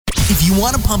If you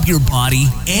want to pump your body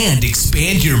and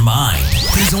expand your mind,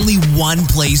 there's only one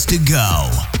place to go.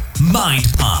 Mind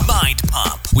Pump. Mind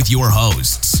Pump with your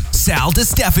hosts, Sal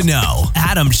DiStefano,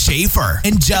 Adam Schaefer,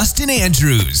 and Justin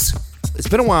Andrews. It's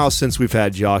been a while since we've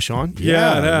had Josh on.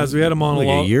 Yeah, it has. We had him on like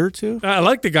a year or two. I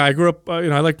like the guy. I grew up,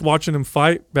 I liked watching him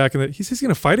fight back in the. He's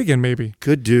going to fight again, maybe.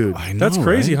 Good dude. I know, That's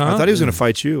crazy, right? huh? I thought he was going to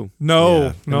fight you. No,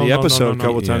 In no, the episode, a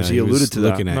couple times he alluded to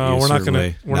that. No, we're not going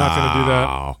to. We're not going to do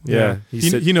that.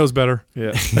 Yeah, he knows better.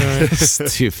 Yeah,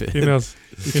 Stupid. He knows.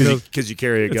 because you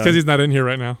carry a gun. It's because he's not in here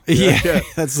right now. Yeah,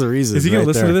 that's the reason. Is he going to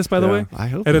listen to this? By the way, I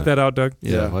hope. Edit not. that out, Doug.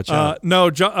 Yeah, watch out. No,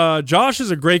 Josh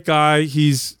is a great guy.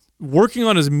 He's working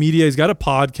on his media. He's got a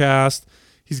podcast.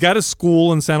 He's got a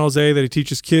school in San Jose that he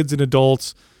teaches kids and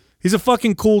adults. He's a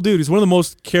fucking cool dude. He's one of the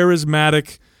most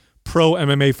charismatic pro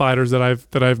MMA fighters that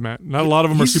I've met. Not a lot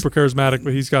of them are super charismatic,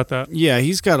 but he's got that. Yeah,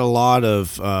 he's got a lot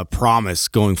of promise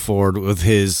going forward with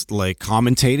his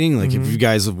commentating. Like if you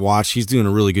guys have watched, he's doing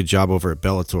a really good job over at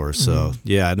Bellator. So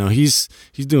yeah, no, he's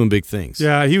doing big things.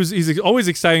 Yeah, he's always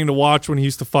exciting to watch when he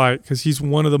used to fight because he's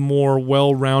one of the more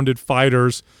well-rounded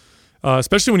fighters.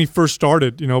 Especially when he first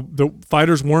started, the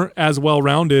fighters weren't as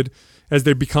well-rounded as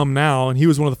they've become now, and he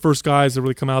was one of the first guys to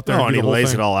really come out there. And he lays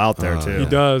thing. it all out there too. He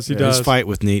does. He does. His fight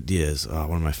with Nate Diaz,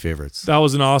 one of my favorites. That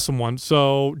was an awesome one.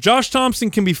 So Josh Thompson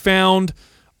can be found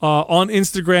on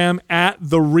Instagram at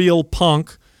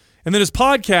 @TheRealPunk, and then his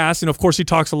podcast. And of course, he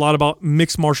talks a lot about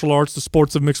mixed martial arts, the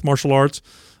sports of mixed martial arts,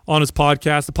 on his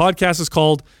podcast. The podcast is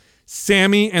called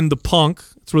Sammy and the Punk.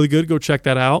 It's really good. Go check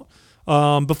that out.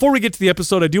 Before we get to the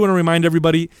episode, I do want to remind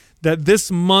everybody that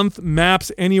this month Maps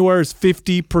Anywhere is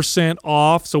 50%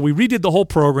 off. So we redid the whole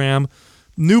program,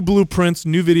 new blueprints,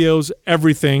 new videos,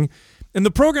 everything. And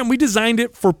the program, we designed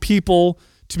it for people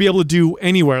to be able to do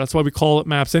anywhere. That's why we call it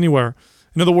Maps Anywhere.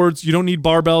 In other words, you don't need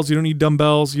barbells, you don't need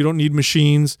dumbbells, you don't need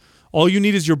machines. All you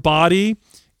need is your body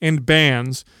and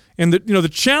bands. And the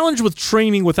challenge with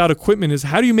training without equipment is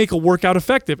how do you make a workout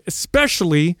effective,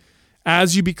 especially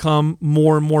as you become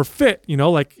more and more fit.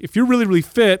 Like if you're really, really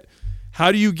fit,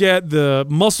 how do you get the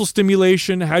muscle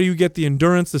stimulation? How do you get the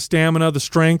endurance, the stamina, the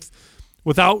strength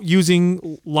without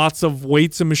using lots of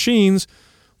weights and machines?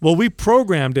 Well, we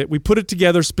programmed it. We put it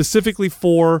together specifically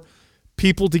for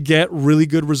people to get really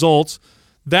good results.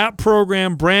 That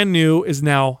program, brand new, is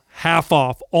now half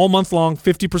off, all month long,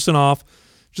 50% off.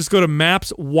 Just go to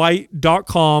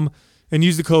mapswhite.com and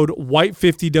use the code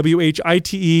WHITE50,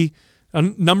 WHITE,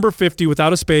 number 50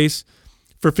 without a space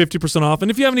for 50% off.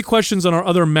 And if you have any questions on our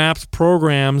other MAPS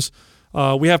programs,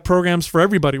 we have programs for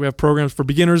everybody. We have programs for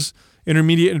beginners,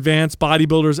 intermediate, advanced,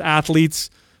 bodybuilders, athletes,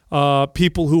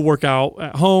 people who work out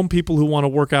at home, people who want to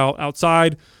work out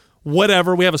outside,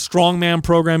 whatever. We have a strongman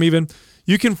program even.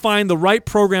 You can find the right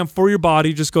program for your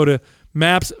body. Just go to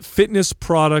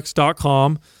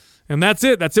mapsfitnessproducts.com. And that's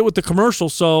it. That's it with the commercial.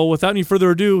 So without any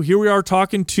further ado, here we are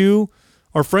talking to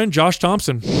our friend Josh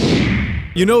Thompson.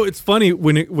 It's funny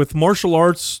with martial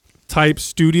arts type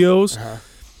studios,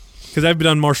 because I've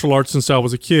done martial arts since I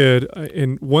was a kid.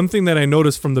 And one thing that I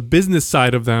noticed from the business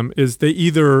side of them is they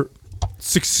either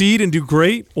succeed and do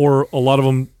great, or a lot of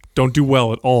them don't do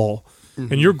well at all.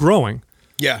 Mm-hmm. And you're growing.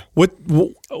 Yeah.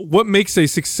 What makes a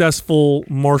successful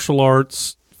martial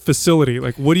arts facility?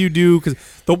 Like, what do you do? Because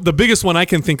the biggest one I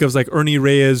can think of is like Ernie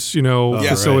Reyes,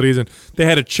 facilities, and they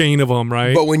had a chain of them,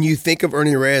 right? But when you think of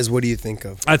Ernie Reyes, what do you think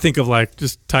of? I think of like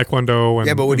just Taekwondo. And,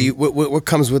 yeah, but what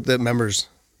comes with the members?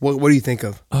 What do you think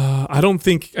of? I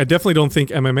definitely don't think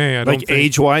MMA. Like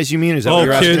age-wise, you mean? Is that what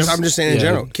you're asking? kids. I'm just saying in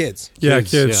general, kids. Yeah,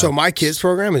 kids. Yeah. So my kids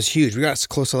program is huge. We got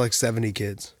close to like 70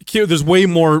 kids. There's way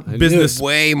more business.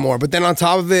 Way more. But then on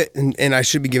top of it, and I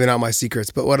should be giving out my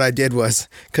secrets, but what I did was,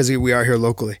 because we are here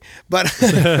locally, but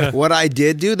what I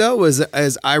did do though was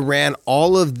I ran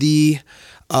all of the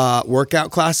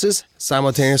workout classes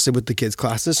simultaneously with the kids'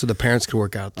 classes, so the parents could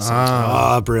work out at the same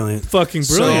time. Brilliant. Fucking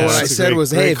So brilliant. what I said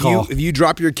was, hey, if you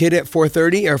drop your kid at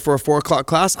 4:30 or for a 4 o'clock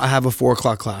class, I have a 4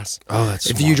 o'clock class. Oh, that's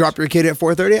If smart. you drop your kid at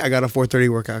 4:30, I got a 4:30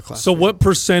 workout class. So what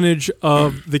percentage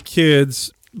of the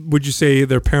kids would you say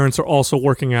their parents are also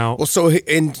working out? Well, so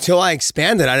until I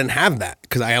expanded, I didn't have that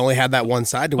because I only had that one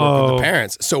side to work with the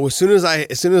parents. So as soon as I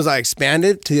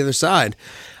expanded to the other side,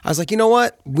 I was like, you know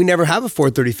what? We never have a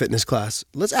 4:30 fitness class.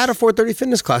 Let's add a 4:30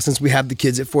 fitness class since we have the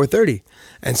kids at 4:30.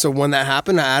 And so when that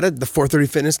happened, I added the 4:30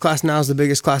 fitness class. Now is the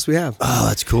biggest class we have. Oh,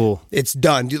 that's cool. It's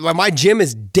done. Dude, my gym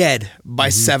is dead by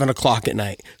 7 o'clock at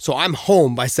night. So I'm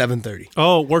home by 7:30.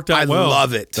 Oh, it worked out I well.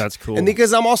 love it. That's cool. And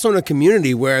because I'm also in a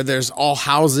community where there's all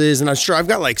houses, and I'm sure I've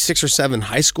got like 6 or 7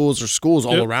 high schools or schools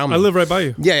all around me. I live right by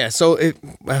you. Yeah. So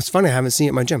that's funny. I haven't seen it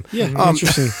at my gym. Yeah,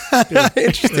 interesting.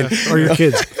 Interesting. Or your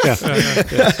kids.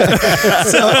 Yeah.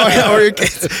 or your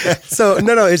kids. So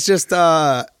no, it's just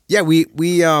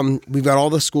we've got all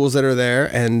the schools that are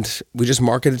there, and we just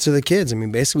market it to the kids. I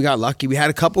mean, basically, we got lucky. We had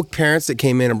a couple parents that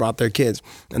came in and brought their kids,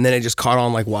 and then it just caught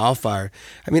on like wildfire.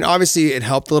 I mean, obviously, it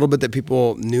helped a little bit that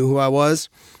people knew who I was,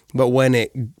 but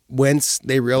once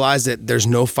they realized that there's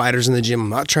no fighters in the gym, I'm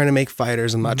not trying to make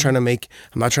fighters. I'm not trying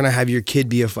to have your kid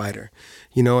be a fighter,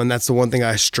 and that's the one thing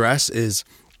I stress is.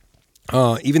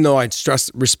 Even though I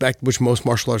stress respect, which most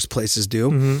martial arts places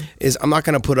do, is I'm not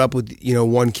going to put up with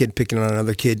one kid picking on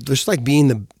another kid. Just like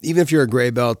even if you're a gray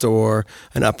belt or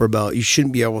an upper belt, you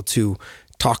shouldn't be able to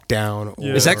talk down.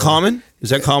 Is that common?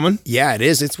 Yeah, it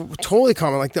is. It's totally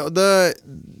common. Like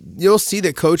you'll see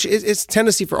that it's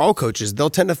tendency for all coaches. They'll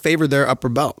tend to favor their upper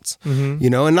belts,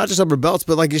 and not just upper belts,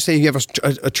 but like you say, you have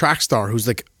a track star who's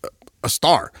like a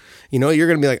star. You're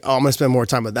going to be like, oh, I'm going to spend more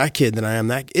time with that kid than I am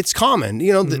that. It's common.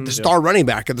 The star running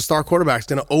back or the star quarterback is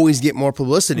going to always get more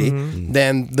publicity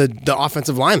than the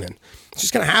offensive lineman. It's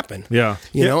just going to happen. Yeah.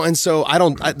 And so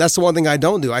that's the one thing I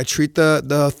don't do. I treat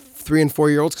the 3 and 4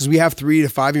 year olds, because we have 3 to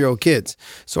 5 year old kids.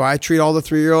 So I treat all the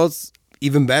 3 year olds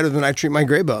even better than I treat my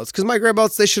gray belts, because my gray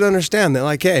belts, they should understand that,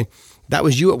 like, hey, that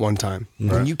was you at one time.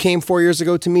 Right. When you came 4 years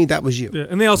ago to me, that was you. Yeah,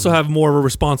 and they also have more of a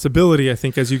responsibility, I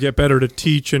think, as you get better to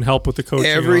teach and help with the coaching.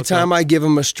 Every time I give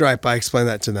them a stripe, I explain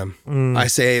that to them. I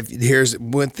say,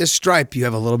 with this stripe, you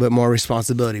have a little bit more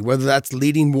responsibility, whether that's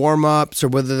leading warm-ups or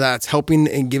whether that's helping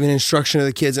and giving instruction to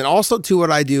the kids. And also, too, what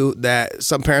I do that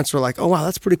some parents were like, oh, wow,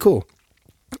 that's pretty cool,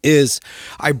 is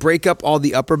I break up all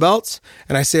the upper belts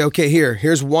and I say, okay,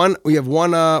 here's one. We have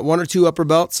one or two upper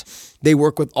belts. They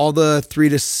work with all the 3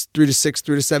 to 6, 3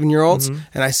 to 7 year olds,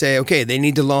 and I say, okay, they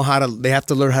have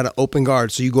to learn how to open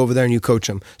guard. So you go over there and you coach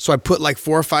them. So I put like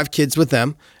 4 or 5 kids with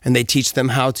them, and they teach them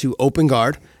how to open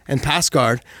guard and pass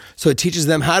guard. So it teaches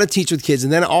them how to teach with kids.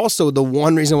 And then also the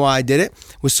one reason why I did it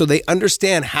was so they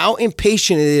understand how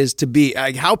impatient it is to be,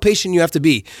 like how patient you have to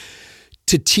be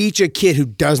to teach a kid who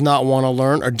does not want to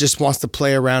learn or just wants to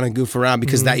play around and goof around,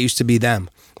 because that used to be them.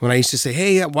 When I used to say,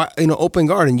 hey, open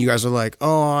guard, and you guys are like,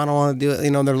 oh, I don't want to do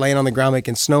it. They're laying on the ground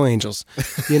making snow angels,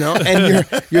 and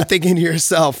you're thinking to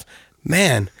yourself,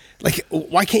 man, like,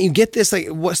 why can't you get this? Like,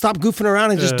 stop goofing around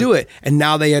and just do it. And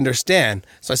now they understand.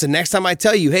 So I said, next time I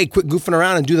tell you, hey, quit goofing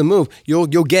around and do the move, you'll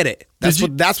get it. That's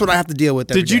what I have to deal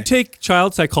with every day. Did you take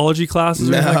child psychology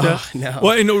classes or anything like that? No.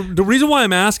 Well, and the reason why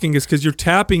I'm asking is because you're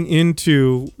tapping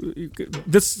into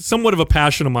this, somewhat of a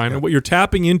passion of mine. And what you're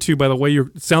tapping into, by the way,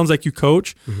 it sounds like you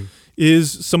coach,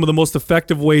 is some of the most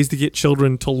effective ways to get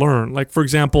children to learn. Like, for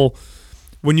example,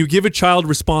 when you give a child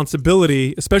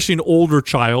responsibility, especially an older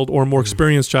child or a more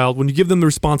experienced child, when you give them the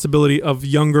responsibility of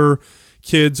younger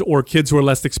kids or kids who are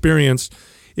less experienced,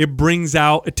 it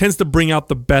tends to bring out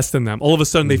the best in them. All of a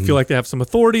sudden, they feel like they have some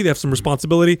authority, they have some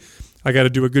responsibility. I got to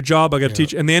do a good job. I got to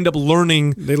teach, and they end up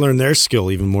learning. They learn their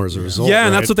skill even more as a result. Yeah,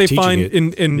 and that's what they find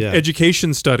in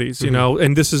education studies.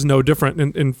 And this is no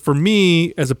different. And for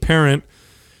me, as a parent,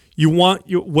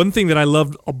 one thing that I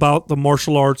loved about the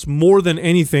martial arts more than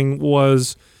anything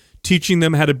was teaching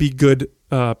them how to be good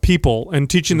people and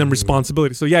teaching them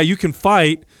responsibility. So yeah, you can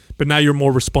fight, but now you're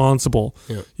more responsible.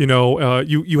 Yeah.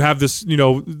 You have this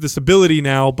this ability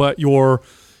now, but you're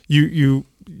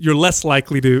less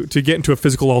likely to get into a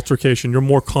physical altercation. You're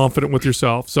more confident with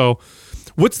yourself. So,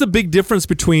 what's the big difference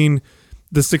between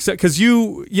the success? Because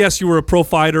you were a pro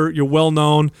fighter, you're well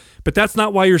known, but that's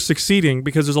not why you're succeeding,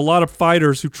 because there's a lot of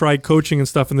fighters who tried coaching and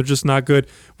stuff and they're just not good.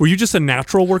 Were you just a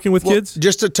natural working with kids?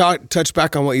 Just to touch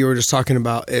back on what you were just talking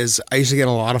about, is I used to get in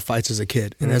a lot of fights as a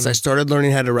kid. And as I started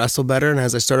learning how to wrestle better, and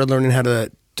as I started learning how to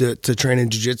train in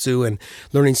jiu-jitsu and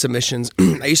learning submissions,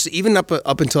 I used to, even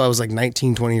up until I was like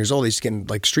 19, 20 years old, I used to get in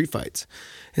like street fights.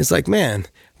 And it's like, man,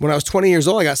 when I was 20 years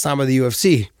old, I got signed by the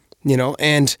UFC,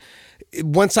 and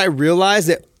once I realized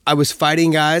that I was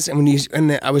fighting guys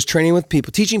and I was training with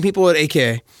people, teaching people at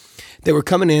AKA, they were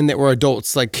coming in that were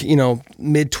adults, like,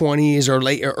 mid-20s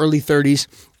or early 30s.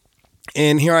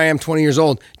 And here I am, 20 years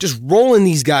old, just rolling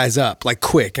these guys up like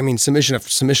quick. I mean, submission after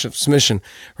submission after submission,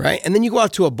 right? And then you go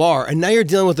out to a bar and now you're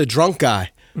dealing with a drunk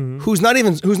guy who's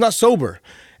not sober.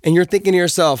 And you're thinking to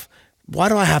yourself, why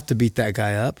do I have to beat that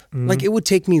guy up? Like, it would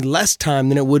take me less time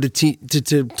than it would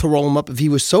to roll him up if he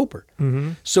was sober.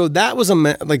 So that was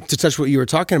like, to touch what you were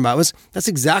talking about, that's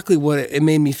exactly what it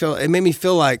made me feel. It made me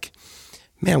feel like,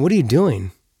 man, what are you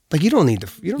doing? Like, you don't need to.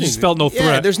 You just felt no threat.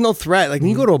 Yeah, there's no threat. Like, when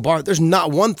you go to a bar, there's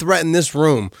not one threat in this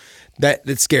room that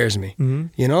scares me.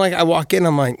 Like, I walk in,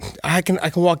 I'm like, I can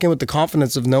walk in with the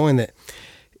confidence of knowing that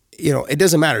it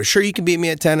doesn't matter. Sure, you can beat me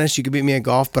at tennis, you can beat me at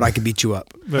golf, but I can beat you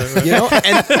up. And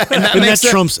that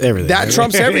trumps everything. That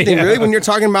trumps everything, really. When you're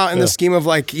talking about in the scheme of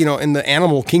like, in the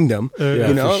animal kingdom,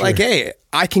 like, hey,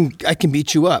 I can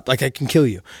beat you up, like I can kill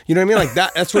you. You know what I mean?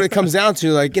 Like that's what it comes down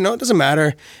to. Like, it doesn't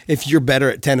matter if you're better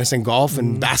at tennis and golf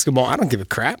and basketball. I don't give a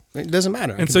crap. It doesn't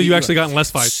matter. And so you actually got in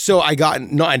less fights. So I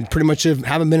pretty much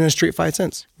haven't been in a street fight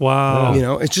since. Wow.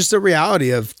 It's just a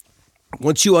reality of,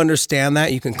 once you understand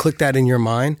that, you can click that in your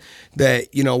mind that,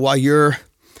 while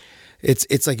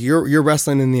it's like you're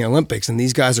wrestling in the Olympics, and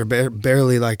these guys are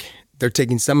barely like, they're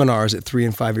taking seminars at 3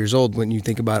 and 5 years old when you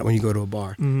think about it, when you go to a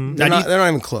bar. Mm-hmm. They're not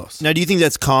even close. Now, do you think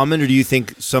that's common, or do you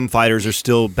think some fighters are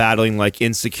still battling like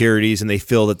insecurities and they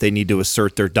feel that they need to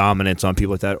assert their dominance on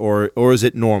people like that, or is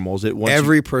it normal? Is it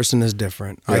every person is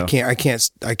different? Yeah. I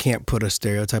can't put a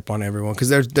stereotype on everyone, because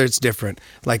there's different.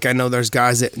 Like, I know there's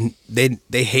guys that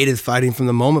they hated fighting from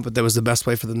the moment, but that was the best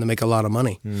way for them to make a lot of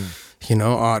money.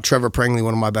 Trevor Prangley,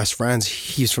 one of my best friends,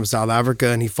 he's from South Africa,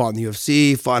 and he fought in the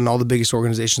UFC, fought in all the biggest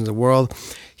organizations in the world.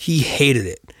 He hated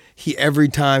it. Every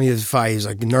time he was fight, he was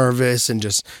like nervous and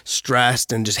just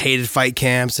stressed and just hated fight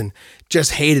camps and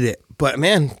just hated it. But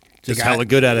man, just hella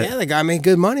good at it. Yeah, the guy made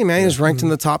good money, man. He was ranked in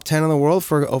the top 10 in the world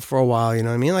for a while. You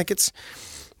know what I mean? Like,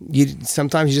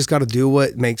 sometimes you just got to do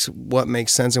what makes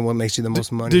sense and what makes you the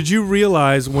most money. Did you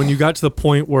realize when you got to the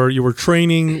point where you were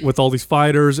training with all these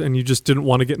fighters and you just didn't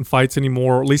want to get in fights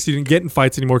anymore, or at least you didn't get in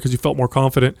fights anymore because you felt more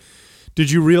confident? Did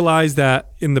you realize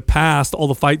that in the past, all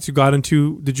the fights you got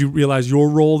into, did you realize your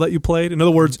role that you played? In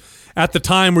other words, at the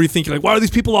time where you think, like, why are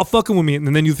these people all fucking with me?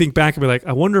 And then you think back and be like,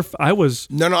 I wonder if I was.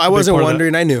 No, I wasn't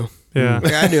wondering. I knew. Yeah.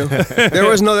 I knew.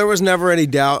 There was never any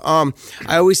doubt.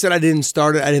 I always said I didn't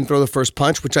start it. I didn't throw the first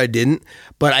punch, which I didn't,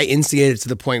 but I instigated to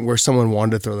the point where someone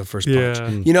wanted to throw the first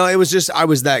punch. It was just, I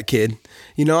was that kid.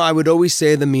 I would always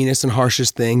say the meanest and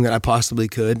harshest thing that I possibly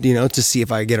could, to see if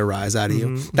I get a rise out of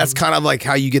you. That's kind of like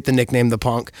how you get the nickname the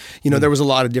Punk. There was a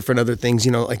lot of different other things,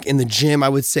 like in the gym, I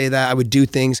would say that I would do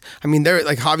things. I mean, there,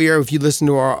 like Javier, if you listen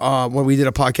to our, when we did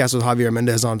a podcast with Javier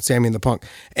Mendez on Sammy and the Punk,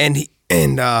 and he,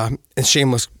 and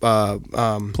shameless plug,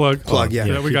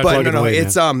 yeah. We got but no,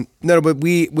 it's but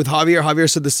we with Javier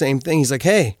said the same thing. He's like,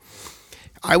 hey,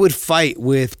 I would fight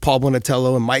with Paul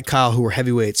Bonatello and Mike Kyle, who were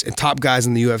heavyweights and top guys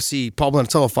in the UFC. Paul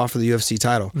Bonatello fought for the UFC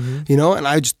title, and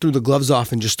I just threw the gloves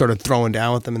off and just started throwing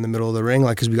down with them in the middle of the ring,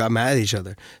 like, because we got mad at each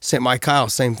other. Mike Kyle,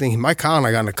 same thing. Mike Kyle and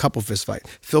I got in a couple fist fights.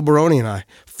 Phil Baroni and I,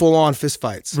 full on fist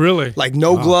fights. Really? Like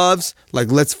no gloves. Like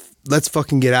let's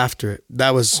fucking get after it.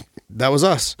 That was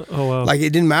us. Oh wow! Like,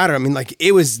 it didn't matter. I mean, like,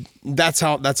 it was. That's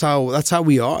how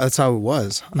we are. That's how it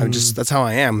was. That's how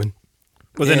I am.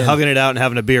 But then hugging it out and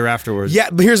having a beer afterwards. Yeah,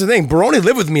 but here's the thing. Baroni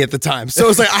lived with me at the time. So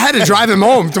it's like I had to drive him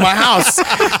home to my house.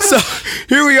 So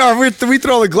here we are. We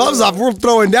throw the gloves off. We're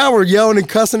throwing down. We're yelling and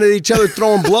cussing at each other,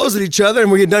 throwing blows at each other.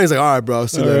 And we get done. He's like, all right, bro.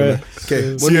 See you later.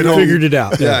 Okay. So you figured it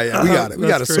out. Yeah. We got it. We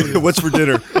got it. What's for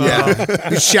dinner? Yeah.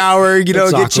 We shower,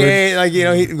 get changed. Like,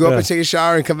 he'd go up and take a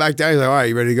shower and come back down. He's like, all right,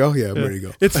 you ready to go? Yeah, I'm ready to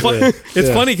go. It's fun. It's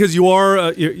funny because you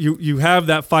are, you have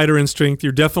that fighter instinct.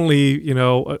 You're definitely,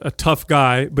 a tough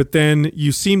guy, but then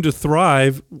you seem to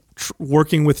thrive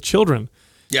working with children.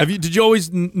 Yeah. Did you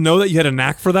always know that you had a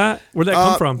knack for that? Where'd that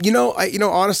come from?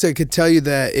 Honestly, I could tell you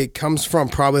that it comes from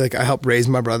probably, like, I helped raise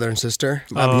my brother and sister,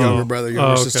 my younger brother,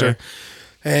 younger sister.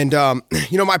 And,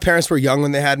 my parents were young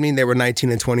when they had me. They were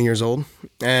 19 and 20 years old.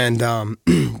 And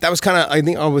that was kind of, I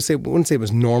think I wouldn't say it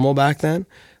was normal back then,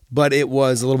 but it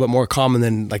was a little bit more common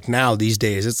than, like, now these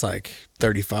days. It's like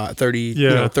 32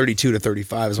 to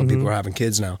 35 is when people are having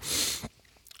kids now.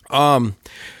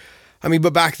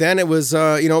 But back then it was,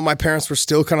 my parents were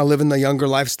still kind of living the younger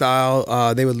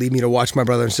lifestyle. They would leave me to watch my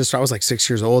brother and sister. I was like 6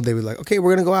 years old. They would like, okay,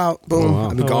 we're going to go out. Boom.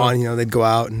 I'd be gone. They'd go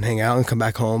out and hang out and come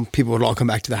back home. People would all come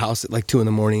back to the house at like 2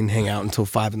 a.m, hang out until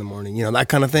 5 a.m, that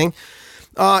kind of thing.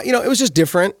 It was just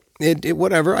different. It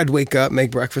whatever. I'd wake up,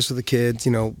 make breakfast for the kids,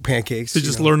 pancakes. So you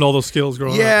just learned all those skills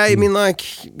growing up. Yeah, I mean, like,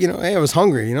 hey, I was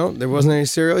hungry, there wasn't any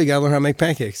cereal. You got to learn how to make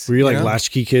pancakes. Were you like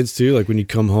latchkey kids too? Like when you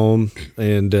come home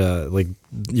and like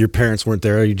your parents weren't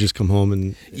there, you just come home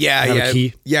and have a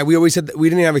key? Yeah, we always had, we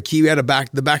didn't have a key. We had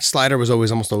the back slider was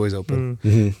almost always open.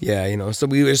 Yeah, so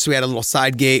we had a little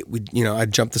side gate.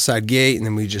 I'd jump the side gate and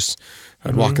then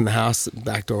I'd walk in the house. The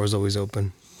back door was always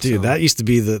open. Dude, that used to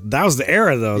be that was the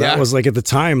era though. Yeah. That was like at the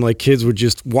time, like kids would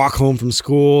just walk home from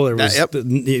school. It was,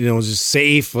 it was just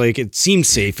safe. Like it seemed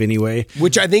safe anyway.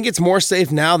 Which I think it's more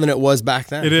safe now than it was back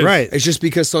then. It is. Right. It's just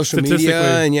because social media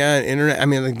and internet. I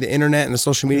mean, like the internet and the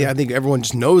social media, I think everyone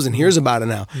just knows and hears about it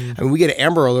now. I mean, we get an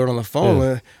Amber Alert on the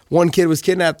phone. One kid was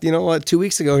kidnapped, 2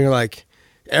 weeks ago and you're like,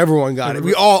 Everyone got it.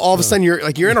 We all of a sudden you're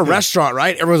in a restaurant,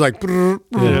 right? Everyone's like,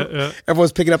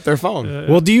 everyone's picking up their phone.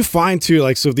 Well, do you find too,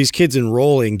 like, so if these kids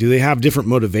enrolling, do they have different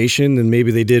motivation than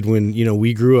maybe they did when,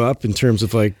 we grew up in terms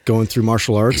of like going through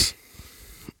martial arts?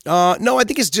 No, I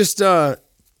think it's just the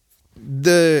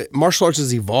martial arts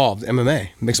has evolved. MMA,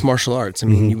 mixed martial arts. I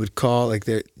mean, you would call like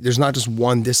there's not just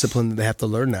one discipline that they have to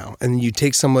learn now. And you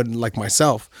take someone like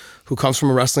myself who comes from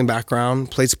a wrestling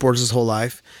background, played sports his whole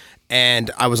life.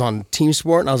 And I was on team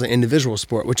sport and I was an individual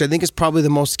sport, which I think is probably the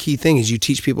most key thing is you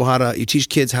teach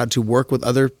kids how to work with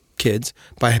other kids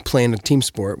by playing a team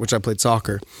sport, which I played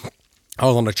soccer. I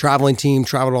was on a traveling team,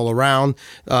 traveled all around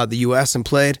the U.S. and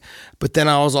played. But then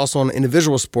I was also on an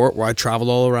individual sport where I traveled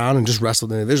all around and just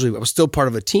wrestled individually. I was still part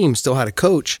of a team, still had a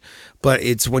coach. But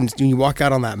it's when you walk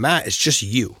out on that mat, it's just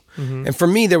you. And for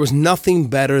me, there was nothing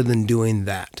better than doing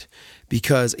that.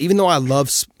 Because even though I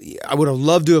would have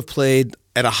loved to have played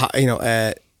at a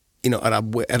higher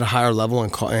level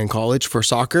in college for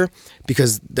soccer,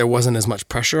 because there wasn't as much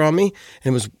pressure on me,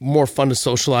 and it was more fun to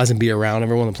socialize and be around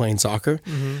everyone playing soccer.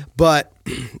 But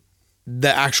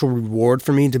the actual reward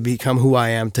for me to become who I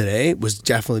am today was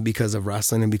definitely because of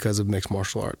wrestling and because of mixed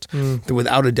martial arts.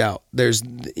 Without a doubt,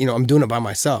 I'm doing it by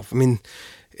myself. I mean,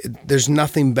 there's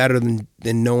nothing better than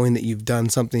knowing that you've done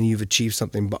something, you've achieved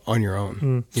something on your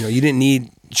own. You didn't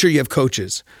need, sure, you have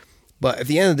coaches, but at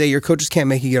the end of the day, your coaches can't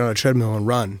make you get on a treadmill and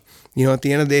run. At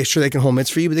the end of the day, sure, they can hold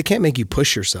mitts for you, but they can't make you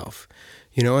push yourself.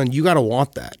 And you got to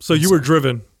want that. So you were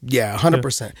driven. Yeah,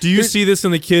 100%. Do you see this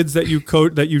in the kids that you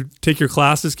coach, that you take your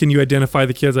classes? Can you identify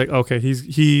the kids like, okay,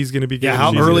 he's going to be good? Yeah,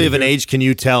 how early of an age can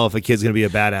you tell if a kid's going to be a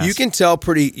badass? You can tell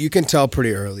pretty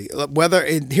early.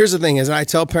 Here's the thing is, I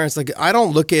tell parents, like, I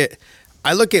look at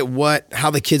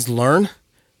how the kids learn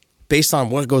based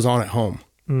on what goes on at home.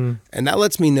 And that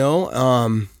lets me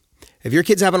know if your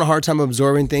kid's having a hard time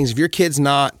absorbing things, if your kid's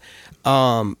not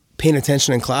paying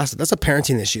attention in class, that's a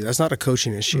parenting issue. That's not a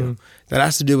coaching issue. That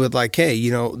has to do with like, hey,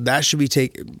 that should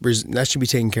be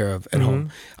taken care of at home.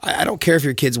 I don't care if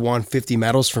your kid's won 50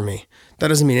 medals for me. That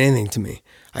doesn't mean anything to me.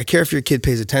 I care if your kid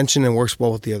pays attention and works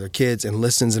well with the other kids and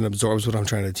listens and absorbs what I'm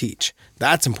trying to teach.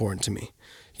 That's important to me,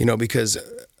 because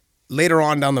later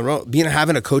on down the road,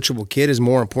 having a coachable kid is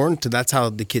more important. That's how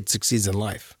the kid succeeds in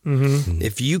life.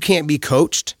 If you can't be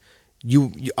coached,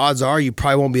 odds are you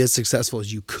probably won't be as successful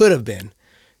as you could have been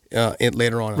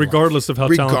later on in regardless life.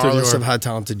 Of how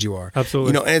talented you are.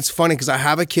 Absolutely. And it's funny because I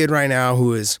have a kid right now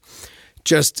who is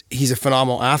he's a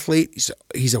phenomenal athlete.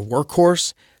 He's a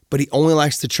workhorse, but he only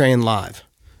likes to train live.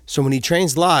 So when he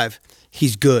trains live,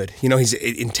 he's good. He's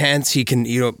intense. He can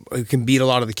beat a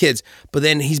lot of the kids. But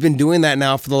then he's been doing that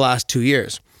now for the last 2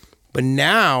 years. But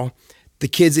now the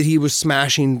kids that he was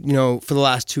smashing, for the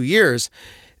last 2 years,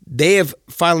 they have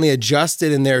finally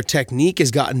adjusted and their technique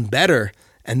has gotten better,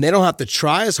 and they don't have to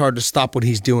try as hard to stop what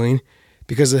he's doing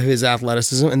because of his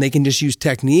athleticism, and they can just use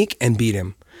technique and beat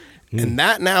him. And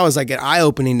that now is like an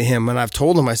eye-opening to him. And I've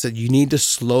told him, I said, you need to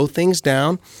slow things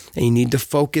down and you need to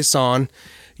focus on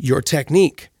your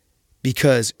technique,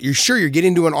 because you're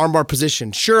getting to an armbar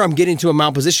position. Sure, I'm getting to a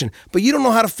mount position, but you don't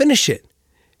know how to finish it.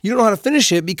 You don't know how to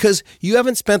finish it because you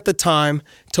haven't spent the time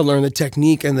to learn the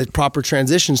technique and the proper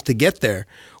transitions to get there.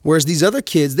 Whereas these other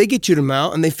kids, they get you to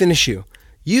mount and they finish you.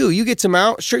 You get to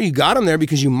mount. Sure, you got them there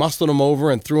because you muscled them over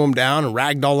and threw them down and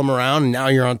ragdolled them around, and now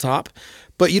you're on top.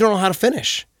 But you don't know how to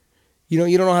finish. You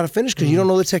don't know how to finish because you don't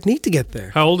know the technique to get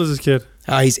there. How old is this kid?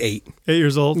 He's 8. 8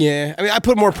 years old? Yeah. I mean, I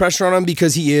put more pressure on him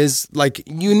because he is, like,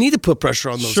 you need to put pressure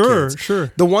on those kids.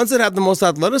 Sure. The ones that have the most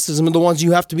athleticism are the ones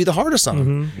you have to be the hardest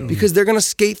on because they're going to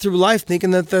skate through life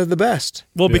thinking that they're the best.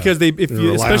 Well, because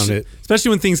especially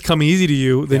when things come easy to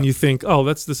you, then you think, oh,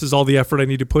 this is all the effort I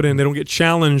need to put in. They don't get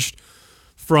challenged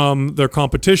from their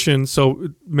competition. So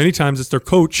many times it's their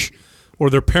coach or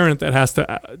their parent that has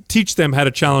to teach them how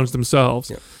to challenge themselves.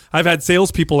 Yeah. I've had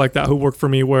salespeople like that who work for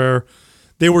me where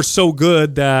they were so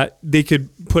good that they could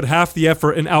put half the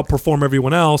effort and outperform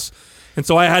everyone else. And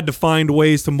so I had to find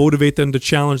ways to motivate them to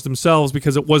challenge themselves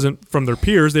because it wasn't from their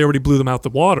peers. They already blew them out the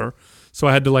water. So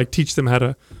I had to teach them how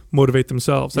to motivate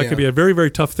themselves. That could be a very,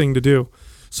 very tough thing to do.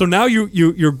 So now you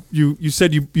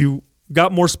said you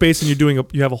got more space and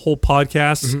you have a whole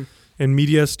podcast and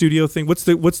media studio thing. What's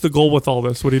the goal with all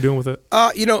this? What are you doing with it?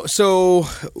 So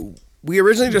we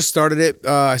originally just started it.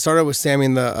 I started with Sammy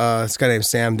and this guy named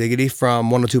Sam Diggity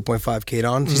from 102.5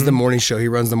 KDON. He's the morning show. He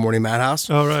runs the Morning Madhouse.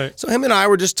 All right. So him and I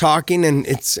were just talking, and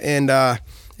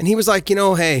he was like,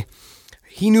 hey,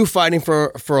 he knew fighting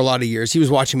for a lot of years. He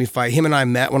was watching me fight. Him and I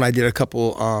met when I did a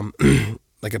couple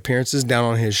appearances down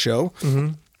on his show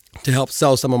to help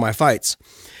sell some of my fights.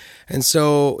 And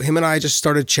so him and I just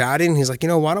started chatting. He's like,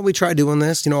 why don't we try doing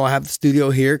this? I have the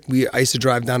studio here. I used to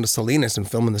drive down to Salinas and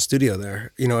film in the studio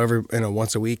there,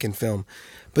 once a week and film.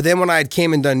 But then when I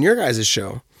came and done your guys'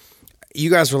 show, you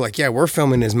guys were like, yeah, we're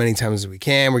filming as many times as we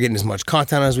can. We're getting as much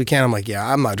content as we can. I'm like,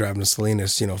 yeah, I'm not driving to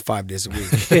Salinas, 5 days a week.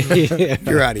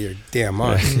 You're out of your damn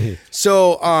mind.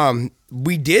 So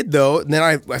we did, though. And then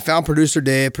I found Producer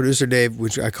Dave,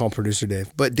 which I call Producer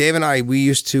Dave. But Dave and I, we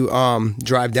used to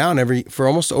drive down for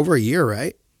almost over a year,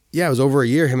 right? Yeah, it was over a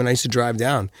year. Him and I used to drive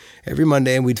down every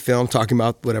Monday, and we'd film talking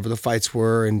about whatever the fights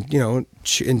were and, and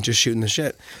just shooting the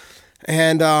shit.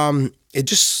 And it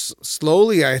just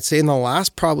slowly, I'd say in the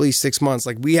last probably 6 months,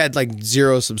 like we had like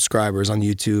 0 subscribers on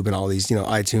YouTube and all these,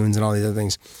 iTunes and all these other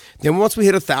things. Then once we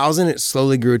hit 1,000, it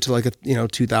slowly grew to like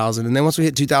 2,000. And then once we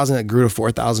hit 2,000, it grew to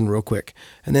 4,000 real quick.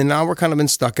 And then now we're kind of been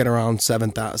stuck at around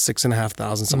 7,000,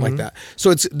 6,500, something like that. So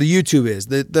it's the YouTube is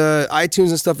the iTunes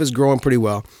and stuff is growing pretty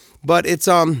well, but it's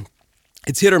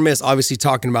hit or miss, obviously,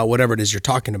 talking about whatever it is you're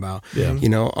talking about. Yeah. You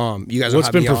guys what's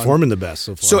been performing the best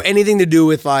so far? So anything to do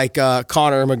with like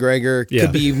Conor McGregor,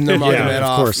 Khabib Nurmagomedov,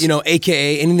 of course.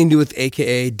 AKA, anything to do with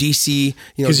AKA, DC.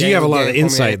 Because you have a lot of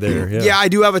insight there. Yeah, I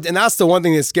do have it. And that's the one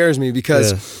thing that scares me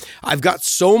because I've got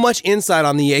so much insight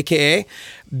on the AKA.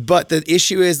 But the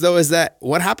issue is that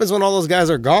what happens when all those guys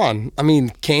are gone? I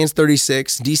mean, Kane's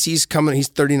 36, DC's coming, he's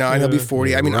 39, he'll be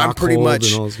 40. I mean, I'm pretty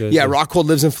much, Rockhold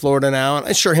lives in Florida now,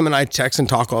 and sure, him and I text and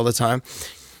talk all the time.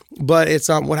 But it's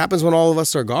what happens when all of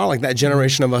us are gone? Like that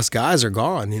generation of us guys are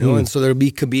gone, and so there'll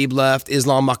be Khabib left,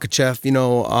 Islam Makhachev,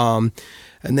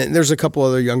 and then there's a couple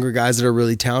other younger guys that are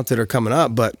really talented are coming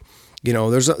up, but.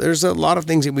 There's a lot of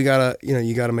things that we gotta,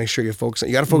 you gotta make sure you focus on.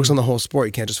 You gotta focus on the whole sport.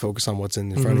 You can't just focus on what's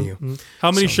in front of you.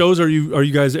 How many shows are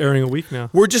you guys airing a week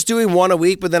now? We're just doing one a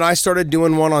week, but then I started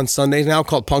doing one on Sundays now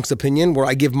called Punk's Opinion, where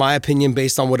I give my opinion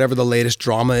based on whatever the latest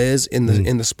drama is in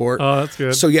the sport. Oh, that's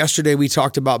good. So yesterday we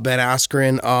talked about Ben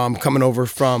Askren coming over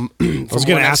from. I was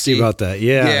going to ask you about that.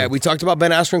 Yeah, we talked about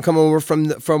Ben Askren coming over from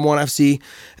ONE FC,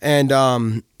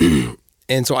 and.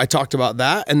 And so I talked about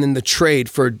that, and then the trade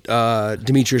for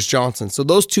Demetrius Johnson. So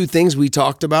those two things we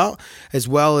talked about, as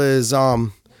well as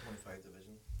and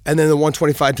then the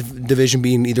 125 division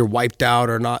being either wiped out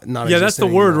or not. Yeah, that's the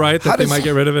word, right? That they might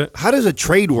get rid of it. How does a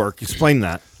trade work? Explain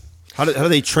that. How do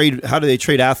they trade? How do they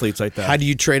trade athletes like that? How do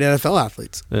you trade NFL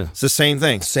athletes? Yeah. It's the same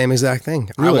thing. Same exact thing.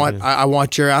 Really? I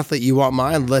want your athlete. You want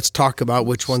mine. Let's talk about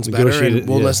which one's better, and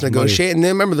let's negotiate. Money. And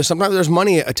then remember, sometimes there's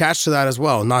money attached to that as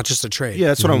well, not just a trade. Yeah,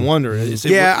 that's what I'm wondering.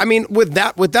 I mean, with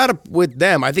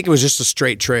them, I think it was just a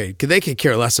straight trade because they could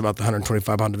care less about the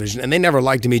 125-pound division, and they never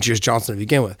liked Demetrius Johnson to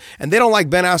begin with, and they don't like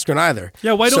Ben Askren either.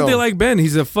 Yeah, why don't they like Ben?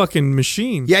 He's a fucking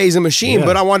machine. Yeah, he's a machine. Yeah.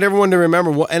 But I want everyone to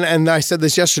remember, and I said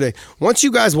this yesterday. Once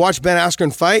you guys watch Ben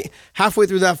Askren fight. Halfway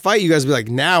through that fight, you guys be like,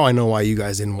 now I know why you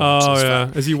guys didn't watch this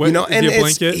fight. Is he a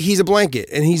blanket? He's a blanket,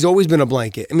 and he's always been a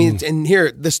blanket. I mean, and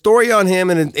here, the story on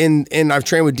him, and I've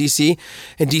trained with DC,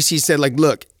 and DC said, like,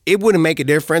 look, it wouldn't make a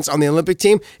difference on the Olympic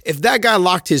team. If that guy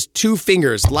locked his 2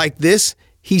 fingers like this,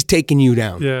 he's taking you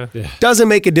down. Yeah. Doesn't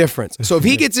make a difference. So if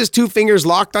he gets his 2 fingers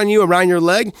locked on you around your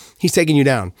leg, he's taking you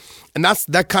down. And that's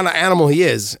that kind of animal he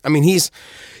is. I mean,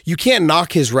 you can't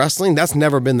knock his wrestling. That's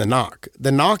never been the knock.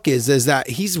 The knock is that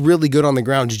he's really good on the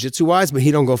ground jiu-jitsu wise, but he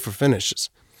don't go for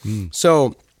finishes.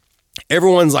 So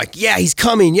everyone's like, yeah, he's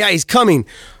coming. Yeah, he's coming.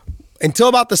 Until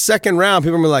about the second round,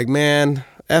 people are like, man,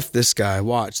 F this guy.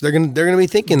 Watch. They're gonna be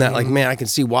thinking that, like, man, I can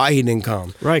see why he didn't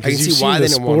come. Right, because you see why the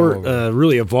sport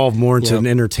really evolve more into an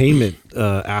entertainment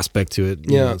aspect to it.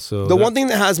 Yeah. So the one thing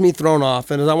that has me thrown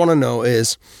off, and I want to know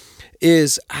is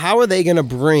how are they going to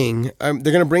bring? They're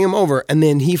going to bring him over, and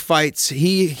then he fights.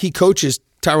 He coaches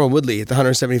Tyron Woodley at the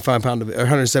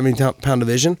 170-pound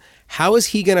division. How is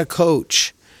he going to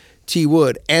coach T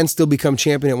Wood and still become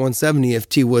champion at 170 if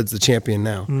T Wood's the champion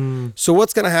now? So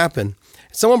what's going to happen?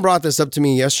 Someone brought this up to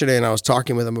me yesterday, and I was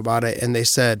talking with them about it, and they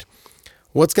said,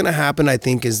 what's going to happen, I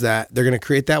think, is that they're going to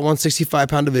create that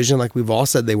 165-pound division like we've all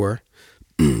said they were.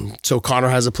 So Conor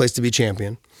has a place to be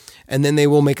champion. And then they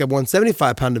will make a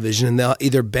 175-pound division, and they'll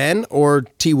either Ben or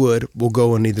T Wood will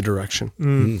go in either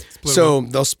direction. So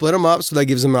they'll split them up, so that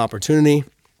gives them an opportunity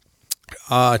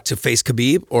to face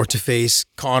Khabib or to face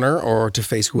Conor or to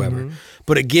face whoever.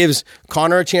 But it gives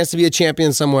Conor a chance to be a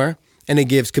champion somewhere, and it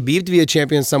gives Khabib to be a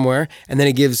champion somewhere, and then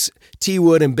it gives T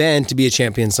Wood and Ben to be a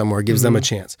champion somewhere. It gives them a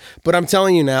chance. But I'm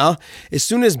telling you now, as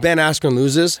soon as Ben Askren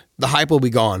loses, the hype will be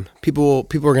gone. People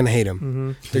are going to hate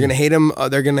him. They're going to hate him.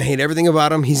 They're going to hate everything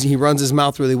about him. He runs his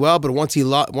mouth really well, but once he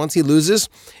loses,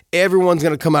 everyone's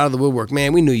going to come out of the woodwork.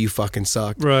 Man, we knew you fucking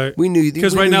sucked. Right. We knew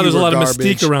because we right knew now you there's a were lot garbage. of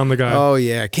mystique around the guy. Oh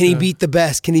yeah, can he beat the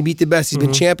best? Can he beat the best? He's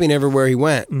been champion everywhere he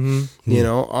went. You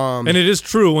know, and it is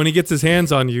true when he gets his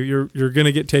hands on you, you're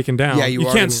gonna get taken down. Yeah, you are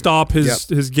can't gonna- stop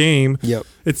his game. Yep.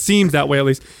 It seems that way at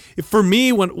least. For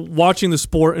me, when watching the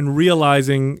sport and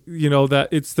realizing, that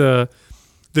it's the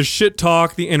shit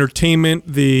talk, the entertainment,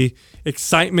 the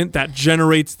excitement that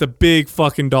generates the big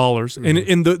fucking dollars,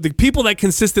 and the people that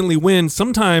consistently win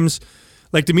sometimes.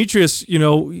 Like Demetrius,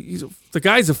 the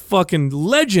guy's a fucking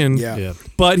legend, Yeah.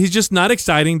 but he's just not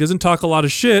exciting, doesn't talk a lot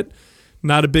of shit,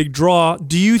 not a big draw.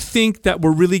 Do you think that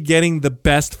we're really getting the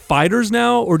best fighters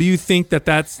now, or do you think that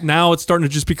now it's starting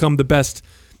to just become the best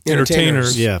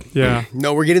entertainers? Yeah.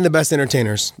 No, we're getting the best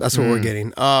entertainers. That's what we're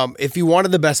getting. If you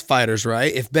wanted the best fighters,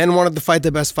 right? If Ben wanted to fight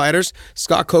the best fighters,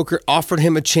 Scott Coker offered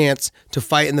him a chance to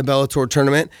fight in the Bellator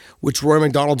tournament, which Roy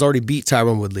McDonald's already beat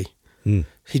Tyron Woodley.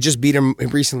 He just beat him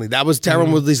recently. That was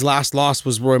Tyron Woodley's last loss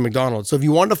was Roy McDonald. So if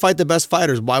you wanted to fight the best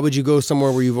fighters, why would you go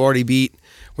somewhere where you've already beat,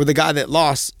 where the guy that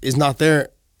lost is not there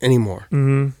anymore?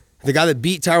 The guy that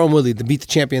beat Tyron Woodley, to beat the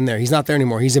champion there, he's not there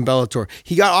anymore. He's in Bellator.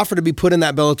 He got offered to be put in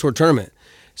that Bellator tournament.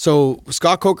 So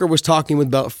Scott Coker was talking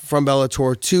from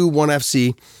Bellator to ONE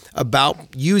FC about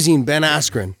using Ben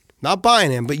Askren, not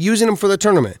buying him, but using him for the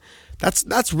tournament.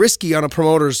 That's risky on a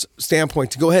promoter's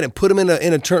standpoint to go ahead and put him in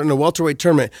a welterweight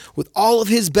tournament with all of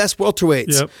his best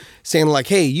welterweights, saying like,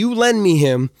 "Hey, you lend me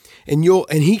him, and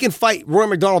he can fight Roy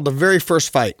McDonald the very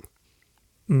first fight."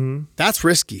 That's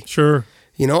risky, Sure.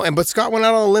 But Scott went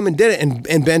out on a limb and did it,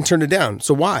 and Ben turned it down.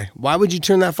 So why? Why would you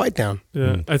turn that fight down?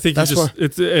 Yeah, I think That's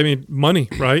money,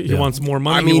 right? He wants more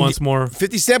money. He wants more.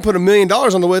 50 Cent put $1 million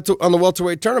on the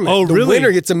welterweight tournament. Oh, the really?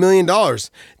 winner gets $1 million.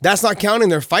 That's not counting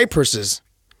their fight purses.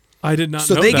 I did not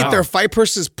So know they that. get their fight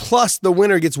purses plus the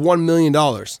winner gets $1 million.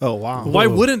 Oh wow. Why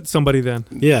wouldn't somebody then?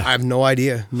 Yeah. I have no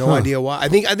idea. No idea why. I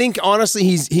think honestly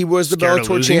he was the Scared of Bellator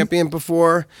losing? champion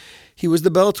before. He was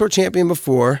the Bellator champion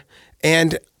before,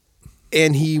 and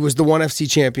he was the ONE FC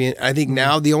champion. I think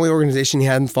now the only organization he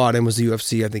hadn't fought in was the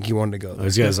UFC. I think he wanted to go there.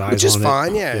 He's got his eyes which is on it.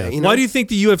 fine. Yeah. Why do you think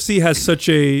the UFC has such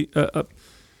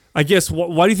I guess,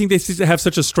 why do you think they have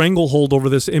such a stranglehold over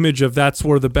this image of that's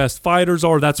where the best fighters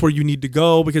are, that's where you need to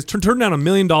go? Because turn down $1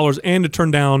 million and to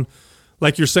turn down,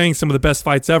 like you're saying, some of the best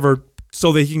fights ever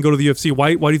so that he can go to the UFC.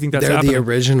 Why do you think that's They're happening? the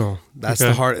original. That's Okay.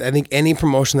 the hard. I think any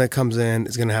promotion that comes in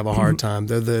is going to have a hard time.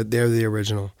 They're the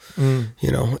original.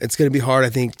 It's going to be hard. I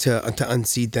think to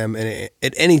unseat them at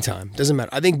any time. Doesn't matter.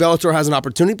 I think Bellator has an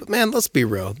opportunity, but man, let's be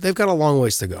real. They've got a long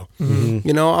ways to go.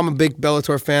 I'm a big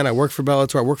Bellator fan. I work for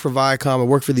Bellator. I work for Viacom. I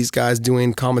work for these guys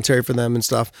doing commentary for them and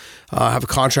stuff. I have a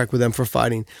contract with them for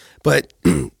fighting. But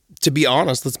to be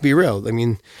honest, let's be real. I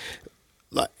mean.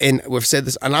 And we've said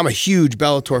this, and I'm a huge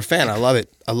Bellator fan. I love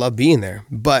it. I love being there.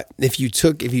 But if you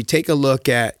take a look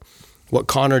at what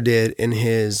Conor did in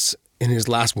his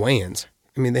last weigh-ins,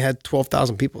 I mean, they had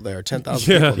 12,000 people there, 10,000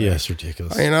 people there. Yeah, it's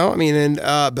ridiculous. In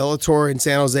Bellator in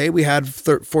San Jose, we had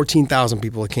 14,000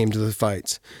 people that came to the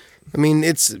fights. I mean,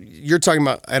 you're talking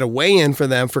about at a weigh-in for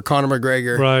them, for Conor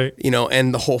McGregor, Right.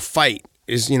 And the whole fight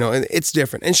is, it's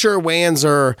different. And sure, weigh-ins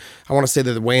I want to say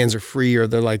that the weigh-ins are free, or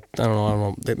they're like, I don't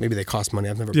know, maybe they cost money.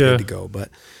 I've never paid to go, but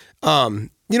you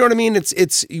know what I mean?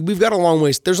 We've got a long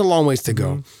ways. There's a long ways to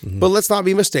go, but let's not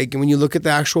be mistaken. When you look at the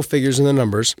actual figures and the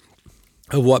numbers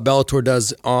of what Bellator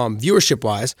does viewership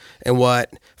wise and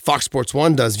what Fox Sports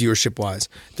 1 does viewership wise,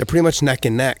 they're pretty much neck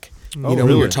and neck. When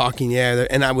we're talking,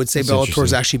 and I would say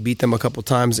Bellator's actually beat them a couple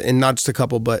times, and not just a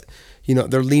couple, but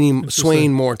they're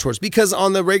swaying more towards, because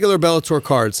on the regular Bellator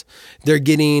cards, they're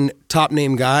getting top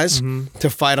name guys to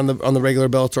fight on the regular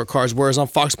Bellator cards, whereas on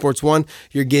Fox Sports 1,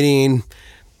 you're getting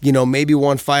maybe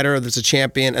one fighter that's a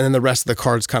champion, and then the rest of the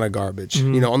cards kind of garbage.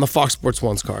 On the Fox Sports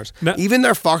 1's cards, even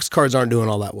their Fox cards aren't doing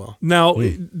all that well. Now,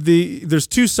 there's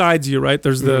two sides here, right?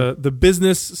 There's the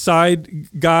business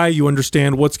side guy. You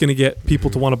understand what's going to get people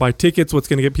to want to buy tickets, what's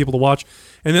going to get people to watch.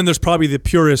 And then there's probably the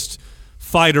purist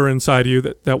fighter inside you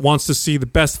that wants to see the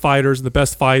best fighters and the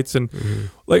best fights. And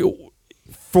like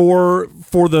for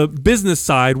the business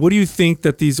side, what do you think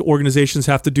that these organizations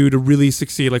have to do to really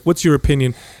succeed? Like, what's your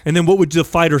opinion? And then what would the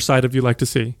fighter side of you like to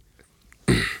see?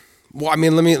 Well, I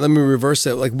mean, let me reverse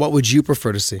it. Like, what would you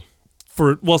prefer to see?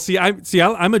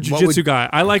 I'm a jiu-jitsu guy.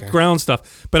 I like ground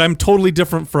stuff, but I'm totally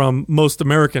different from most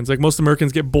Americans. Like, most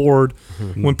Americans get bored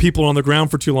when people are on the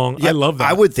ground for too long. Yeah, I love that.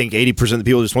 I would think 80% of the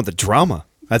people just want the drama.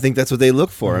 I think that's what they look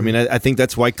for. I mean, I think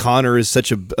that's why Conor is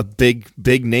such a big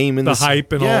name in The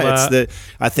hype and all that.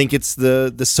 I think it's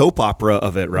the soap opera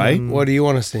of it, right? What do you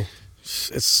want to see?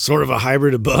 It's sort of a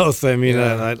hybrid of both. I mean,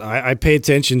 I pay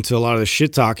attention to a lot of the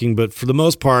shit talking, but for the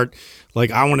most part, Like,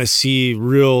 I want to see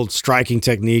real striking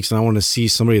techniques, and I want to see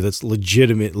somebody that's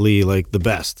legitimately like the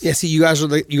best. Yeah, see, you guys are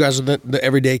the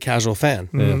everyday casual fan.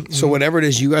 Mm-hmm. So whatever it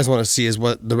is you guys want to see is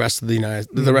what the rest of the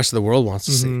rest of the world wants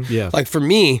to see. Yeah. Like for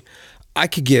me, I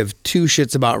could give two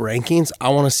shits about rankings. I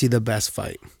want to see the best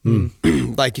fight.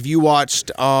 Like if you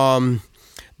watched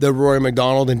the Rory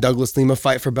McDonald and Douglas Lima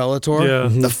fight for Bellator, Yeah.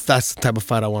 that's the type of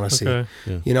fight I want to see.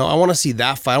 Okay. You know, I want to see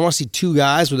that fight. I want to see two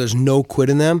guys where there's no quit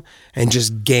in them and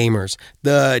just gamers.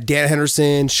 The Dan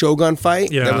Henderson Shogun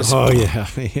fight. Yeah. That was, Yeah.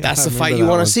 that's I the fight remember you that want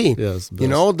one. to see. Yeah, it's the You best.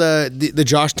 know, the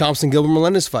Josh Thompson Gilbert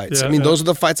Melendez fights. Yeah, I mean, yeah. those are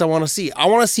the fights I want to see. I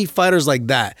want to see fighters like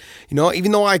that. You know,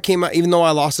 even though I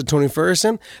lost to Tony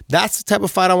Ferguson, that's the type of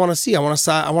fight I want to see. I want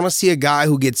to see a guy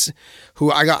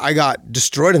who I got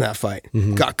destroyed in that fight,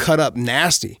 got cut up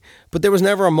nasty. But there was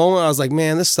never a moment I was like,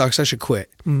 man, this sucks. I should quit.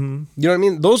 You know what I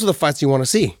mean? Those are the fights you want to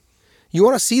see. You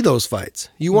want to see those fights.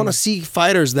 You want to see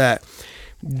fighters that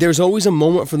there's always a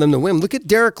moment for them to win. Look at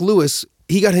Derek Lewis.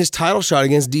 He got his title shot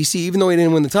against DC, even though he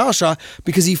didn't win the title shot,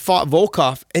 because he fought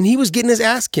Volkov and he was getting his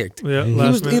ass kicked. Yeah, he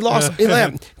last lost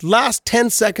minute. last 10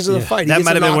 seconds of the fight. That He gets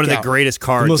might a have been one of the knockout. greatest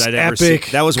cards most I'd ever seen.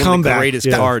 epic That was one of the comeback. greatest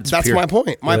Yeah. cards. That's my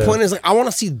point. My point is, like, I want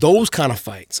to see those kind of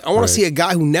fights. I want to see a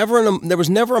guy who there was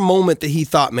never a moment that he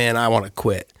thought, man, I want to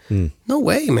quit. No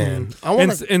way, man. I want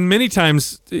to. And many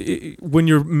times when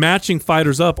you're matching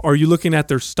fighters up, are you looking at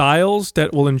their styles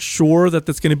that will ensure that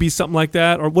that's going to be something like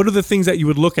that? Or what are the things that you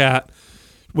would look at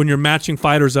when you're matching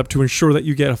fighters up to ensure that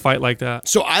you get a fight like that?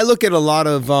 So I look at a lot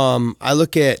of I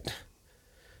look at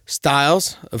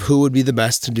styles of who would be the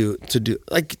best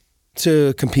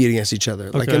to compete against each other.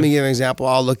 Like, Okay. let me give an example.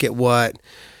 I'll look at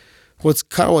what's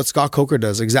kind of what Scott Coker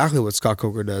does, exactly what Scott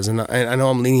Coker does. And I know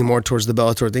I'm leaning more towards the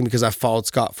Bellator thing because I followed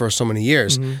Scott for so many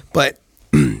years. But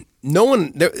no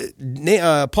one,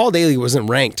 Paul Daly wasn't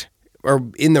ranked or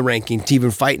in the ranking to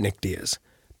even fight Nick Diaz.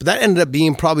 But that ended up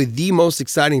being probably the most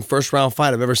exciting first round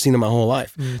fight I've ever seen in my whole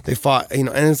life. They fought, and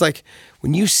it's like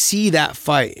when you see that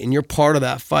fight and you're part of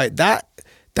that fight, that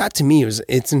to me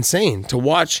it's insane to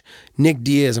watch Nick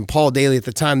Diaz and Paul Daly. At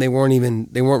the time, they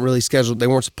weren't really scheduled. They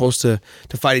weren't supposed to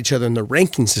fight each other in the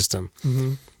ranking system.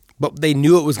 But they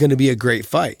knew it was going to be a great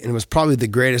fight, and it was probably the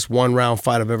greatest one-round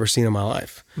fight I've ever seen in my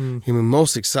life. I mean,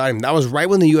 most exciting. That was right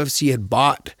when the UFC had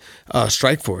bought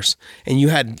Strikeforce, and you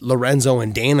had Lorenzo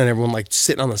and Dana and everyone like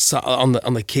sitting on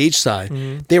the cage side.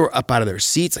 They were up out of their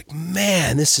seats, like,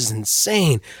 man, this is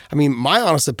insane. I mean, my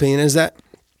honest opinion is that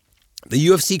the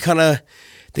UFC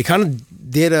they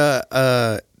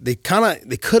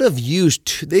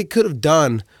could have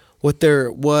done what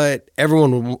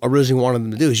everyone originally wanted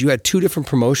them to do. Is you had two different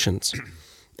promotions,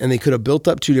 and they could have built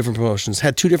up two different promotions,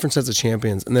 had two different sets of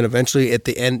champions, and then eventually at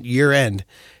the year end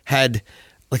had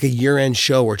like a year-end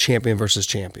show or champion versus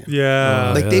champion.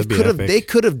 Yeah. Like that'd be epic. they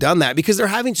could have done that because they're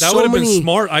having That so would have many. been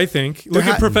smart, I think. Look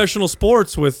at professional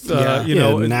sports with,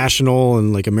 national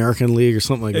and like American League or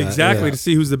something like that. exactly Yeah. to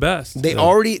see who's the best. They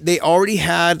already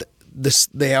had this.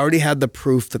 They already had the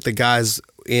proof that the guys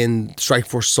in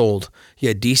Strikeforce sold. You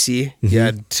had DC, you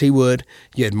had T Wood,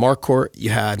 you had Marquardt, you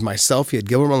had myself, you had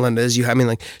Gilbert Melendez.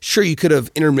 Sure, you could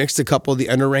have intermixed a couple of the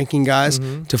under-ranking guys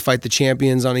to fight the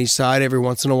champions on each side every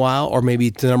once in a while, or maybe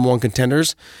the number one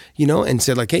contenders, and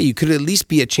said like, hey, you could at least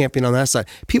be a champion on that side.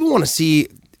 People want to see,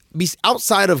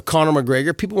 outside of Conor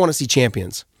McGregor, people want to see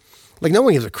champions. Like, no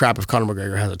one gives a crap if Conor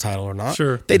McGregor has a title or not.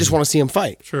 Sure. They just want to see him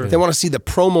fight. Sure. They want to see the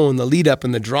promo and the lead up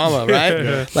and the drama,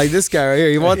 right? Like this guy right here.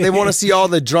 They want to see all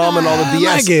the drama and all the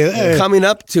BS coming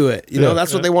up to it.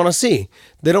 That's what they want to see.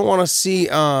 They don't want to see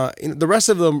the rest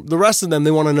of them. The rest of them, they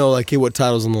want to know like, hey, what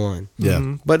title's on the line.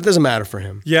 Yeah. But it doesn't matter for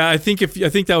him. Yeah, I think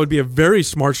that would be a very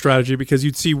smart strategy because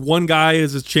you'd see one guy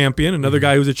as a champion, another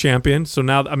guy who's a champion. So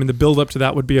now, the build up to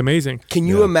that would be amazing. Can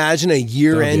you imagine a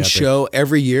year-end epic. show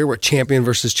every year where champion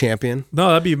versus champion? No,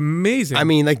 that'd be amazing. I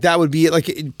mean, like that would be like,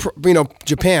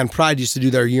 Japan, Pride used to do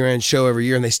their year-end show every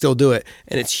year, and they still do it.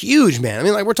 And it's huge, man. I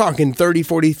mean, like we're talking 30,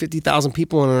 40, 50,000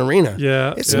 people in an arena.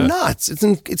 Yeah, It's yeah. nuts.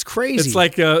 It's crazy. It's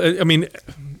like,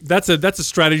 that's a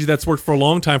strategy that's worked for a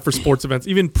long time for sports events.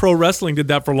 Even pro wrestling did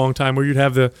that for a long time, where you'd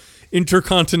have the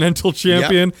intercontinental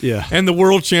champion Yeah. and the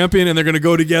world champion, and they're going to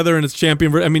go together, and it's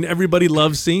champion. Everybody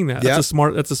loves seeing that. Yeah.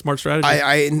 That's a smart strategy.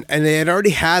 and they had already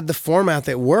had the format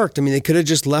that worked. I mean, they could have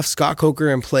just left Scott Coker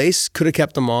in place, could have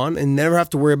kept him on, and never have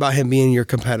to worry about him being your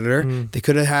competitor. They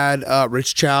could have had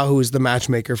Rich Chow, who was the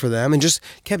matchmaker for them, and just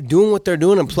kept doing what they're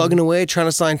doing and plugging away, trying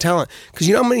to sign talent. Because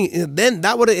you know how many? Then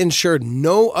that would have ensured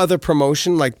no other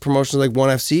promotions like ONE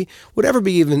FC would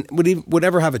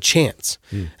ever have a chance.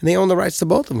 And they own the rights to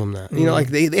both of them now. that. You know, like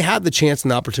they had the chance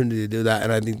and the opportunity to do that,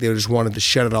 and I think they just wanted to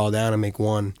shut it all down and make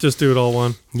one. Just do it all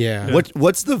one. Yeah.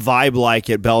 What's the vibe like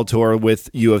at Bellator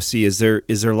with UFC? Is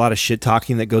there a lot of shit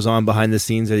talking that goes on behind the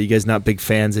scenes? Are you guys not big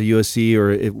fans of UFC,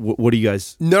 or what do you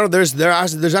guys? No, there's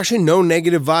actually no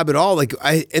negative vibe at all. Like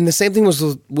and the same thing was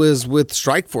with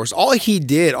Strikeforce.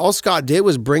 All Scott did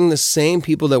was bring the same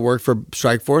people that worked for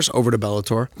Strikeforce over to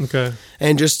Bellator. Okay.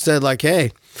 And just said like,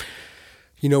 hey,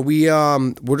 you know,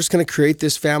 we're just going to create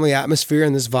this family atmosphere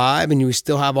and this vibe, and we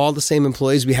still have all the same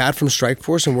employees we had from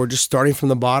Strikeforce, and we're just starting from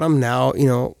the bottom now, you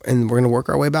know, and we're going to work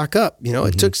our way back up. You know,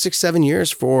 it took 6-7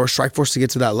 years for Strikeforce to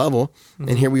get to that level,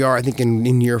 and here we are, I think,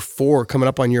 in year 4, coming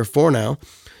up on year 4 now,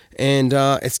 and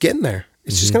it's getting there.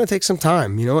 It's just going to take some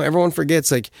time. You know, everyone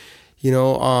forgets, like, you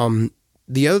know,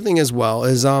 the other thing as well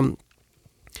is,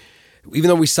 even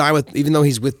though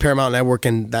he's with Paramount Network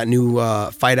and that new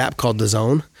fight app called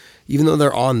DAZN, even though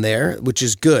they're on there, which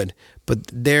is good, but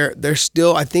they're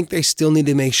still, I think they still need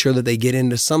to make sure that they get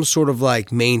into some sort of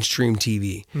like mainstream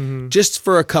TV, just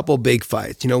for a couple big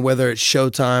fights. You know, whether it's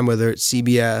Showtime, whether it's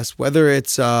CBS, whether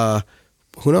it's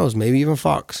who knows, maybe even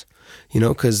Fox. You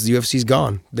know, because the UFC's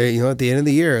gone. They, you know, at the end of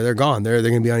the year, they're gone. They're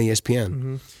going to be on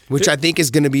ESPN, which I think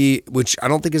is going to be, which I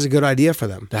don't think is a good idea for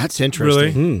them. That's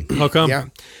interesting. Really? How come? Yeah.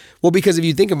 Well, because if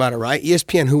you think about it, right?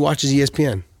 ESPN, who watches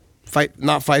ESPN?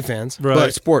 Not fight fans,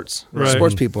 but sports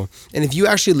people. And if you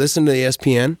actually listen to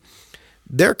ESPN,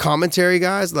 their commentary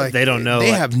guys, like they don't know.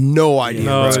 They have no idea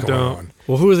what's going on.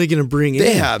 Well, who are they going to bring in?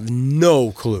 They have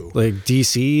no clue. Like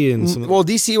DC and some. Well,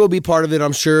 DC will be part of it,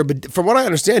 I'm sure. But from what I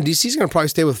understand, DC's going to probably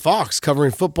stay with Fox,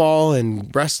 covering football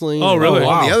and wrestling. Oh, really? And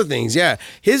all the other things. Yeah,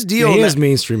 his deal. Yeah, he has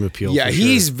mainstream appeal. Yeah, for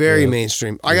he's sure. very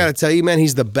mainstream. I got to tell you, man,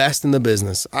 he's the best in the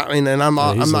business. I mean, and I'm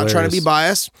not trying to be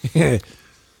biased,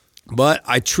 but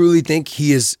I truly think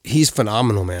he's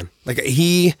phenomenal, man. Like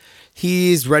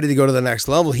he's ready to go to the next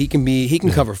level. He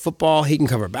can cover football, he can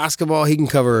cover basketball, he can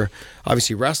cover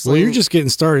obviously wrestling. Well, you're just getting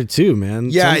started too, man.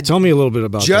 Yeah, tell me a little bit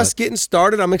about just that. getting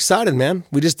started. I'm excited, man.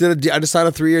 We just I just signed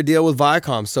a 3-year deal with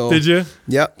Viacom. So Did you?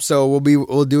 Yep. So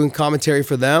we'll doing commentary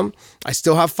for them. I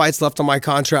still have fights left on my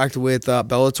contract with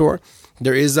Bellator.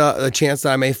 There is a chance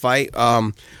that I may fight.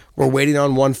 We're waiting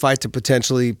on one fight to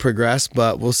potentially progress,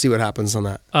 but we'll see what happens on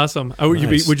that. Awesome. Would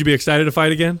you be excited to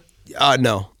fight again?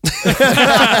 No.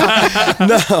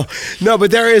 no, but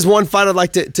there is one fight I'd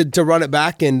like to run it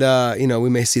back, and you know, we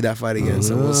may see that fight again.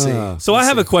 So we'll see. So I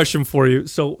have a question for you.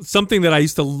 So something that I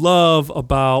used to love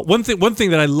about one thing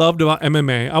that I loved about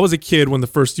MMA. I was a kid when the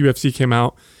first UFC came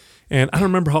out, and I don't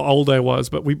remember how old I was,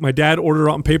 but my dad ordered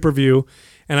it on pay-per-view,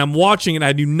 and I'm watching it.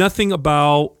 I knew nothing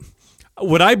about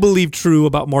what I believe true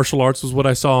about martial arts was what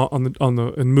I saw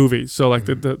in movies. So like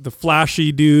the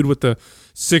flashy dude with the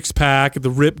 6-pack, the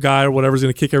rip guy or whatever is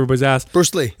going to kick everybody's ass.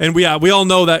 Bruce Lee. And we all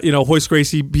know that, you know, Royce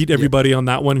Gracie beat everybody on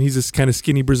that one. He's this kind of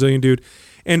skinny Brazilian dude.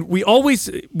 And we always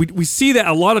we see that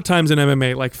a lot of times in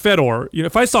MMA, like Fedor. You know,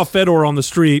 if I saw Fedor on the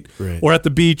street or at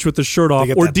the beach with the shirt off,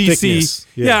 or DC, thickness.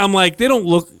 Yeah, I'm like, they don't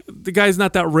look. The guy's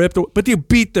not that ripped, but they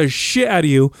beat the shit out of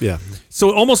you. Yeah. So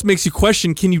it almost makes you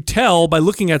question: can you tell by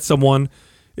looking at someone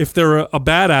if they're a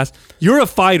badass? You're a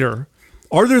fighter.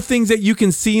 Are there things that you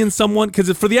can see in someone? Because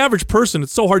for the average person,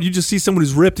 it's so hard. You just see someone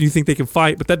who's ripped and you think they can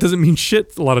fight, but that doesn't mean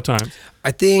shit a lot of times.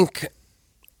 I think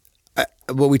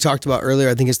what we talked about earlier,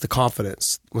 I think it's the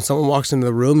confidence. When someone walks into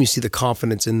the room, you see the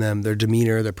confidence in them, their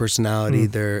demeanor, their personality,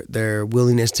 their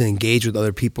willingness to engage with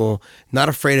other people, not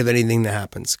afraid of anything that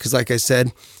happens. Because like I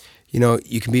said, you know,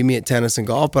 you can beat me at tennis and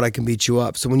golf, but I can beat you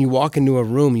up. So when you walk into a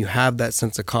room, you have that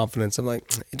sense of confidence. I'm like,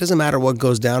 it doesn't matter what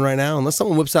goes down right now. Unless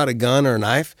someone whips out a gun or a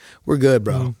knife, we're good,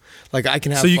 bro. Like I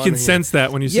can have So you fun can in here. sense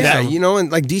that when you see someone. You know,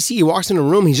 and like DC, he walks in a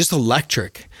room, he's just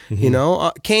electric. You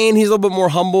know, Kane, he's a little bit more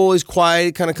humble, he's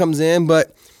quiet, kind of comes in,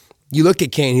 but you look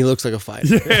at Kane, he looks like a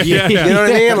fighter. Yeah. You know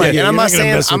what I mean? Like, Yeah, and I'm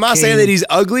not saying that he's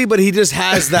ugly, but he just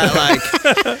has that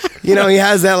like, you know, he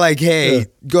has that like, hey,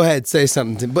 go ahead, say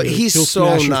something. But he's he'll so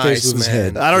smash your face nice, with his man.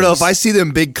 head. I don't know if I see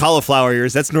them big cauliflower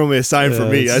ears. That's normally a sign for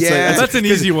me. That's an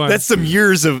easy one. That's some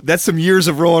years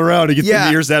of rolling around to get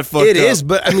the ears that fucked up. It is,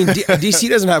 but I mean, DC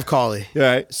doesn't have cauli.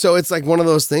 Right. So it's like one of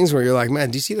those things where you're like, man,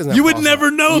 DC doesn't have You would cauliflower.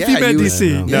 never know if Yeah, he met you would-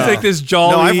 DC. He's No. like this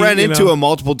jolly. No, I've ran you into know. him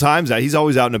multiple times. He's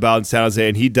always out and about in San Jose,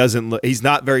 and he doesn't. He's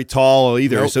not very tall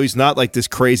either, Nope. so he's not like this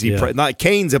crazy. Yeah. Not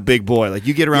Kane's a big boy. Like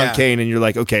you get around Yeah. Kane, and you're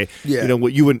like, okay, Yeah. you know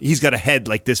what? You wouldn't. He's got a head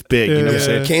like this big. You know what I'm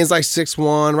saying? Kane's like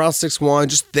 6'1", around 6'1",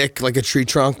 just thick like a tree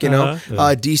trunk, you know.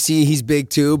 DC, he's big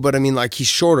too, but I mean, like he's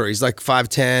shorter. He's like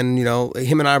 5'10", you know.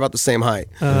 Him and I are about the same height.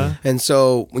 And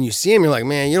so when you see him, you're like,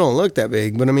 man, you don't look that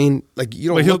big. But I mean, like you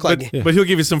don't But he'll, look like. but he'll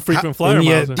give you some frequent flyer And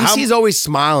yet, miles. DC's always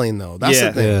smiling though. That's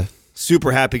Yeah. the thing. Yeah.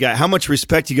 super happy guy. How much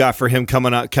respect you got for him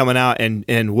coming out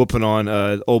and whooping on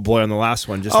old boy on the last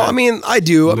one? I mean, I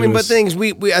do. I mean, but things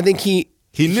I think he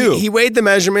knew. He weighed the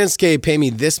measurements. Okay, pay me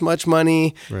this much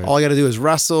money. Right. All I got to do is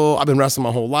wrestle. I've been wrestling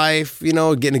my whole life. Getting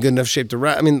in good enough shape to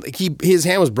wrestle. I mean, his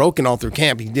hand was broken all through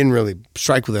camp. He didn't really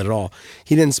strike with it at all.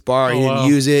 He didn't spar. He didn't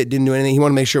use it. Didn't do anything. He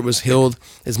wanted to make sure it was healed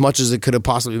as much as it could have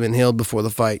possibly been healed before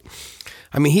the fight.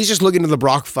 I mean, he's just looking to the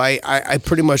Brock fight. I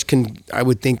pretty much I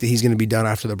would think that he's going to be done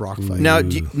after the Brock fight. Now,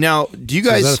 do you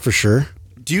guys? Is that for sure?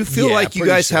 Do you feel like you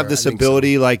guys have this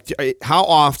ability? So. Like, how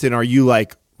often are you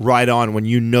like right on when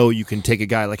you know you can take a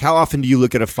guy? Like, how often do you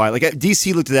look at a fight? Like,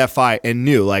 DC looked at that fight and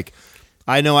knew, like,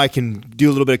 I know I can do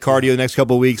a little bit of cardio the next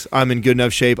couple of weeks. I'm in good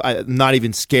enough shape. I'm not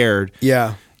even scared.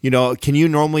 Yeah. Can you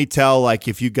normally tell, like,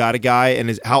 if you got a guy,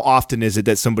 and how often is it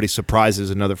that somebody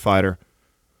surprises another fighter?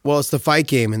 Well, it's the fight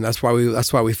game, and that's why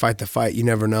we fight the fight. You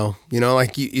never know.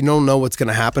 Like you don't know what's going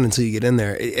to happen until you get in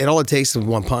there. All it takes is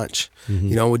one punch.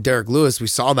 Mm-hmm. With Derek Lewis, we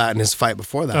saw that in his fight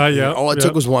before that. All it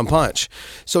took was one punch.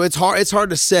 So it's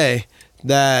hard to say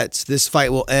that this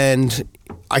fight will end.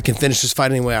 I can finish this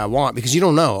fight any way I want, because you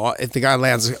don't know if the guy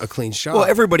lands a clean shot. Well,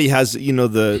 everybody has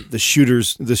the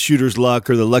shooter's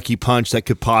luck or the lucky punch that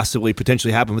could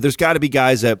potentially happen. But there's got to be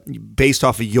guys that, based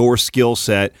off of your skill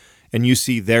set, and you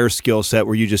see their skill set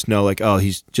where you just know, like, oh,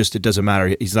 it doesn't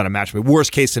matter. He's not a match for me.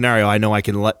 Worst case scenario, I know I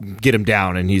can get him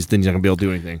down, and he's not going to be able to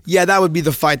do anything. Yeah, that would be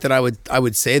the fight that I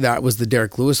would say that was the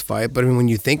Derek Lewis fight. But I mean, when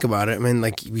you think about it, I mean,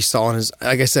 like we saw in his,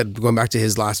 like I said, going back to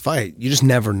his last fight, you just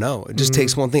never know. It just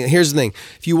takes one thing. Here's the thing: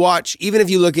 if you watch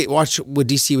with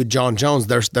DC with John Jones,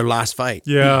 their last fight.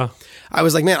 Yeah, I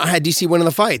was like, man, I had DC winning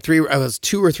the fight. I was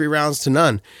 2 or 3 rounds to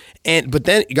none, but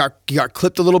then he got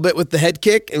clipped a little bit with the head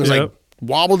kick. It was like,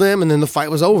 wobbled him, and then the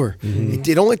fight was over. Mm-hmm.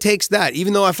 It only takes that.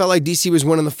 Even though I felt like DC was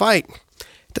winning the fight,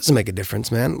 it doesn't make a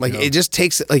difference, man. Like, it just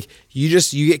takes, like, you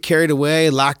get carried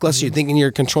away, lackluster. You're thinking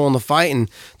you're controlling the fight, and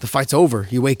the fight's over.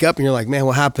 You wake up and you're like, man,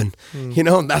 what happened?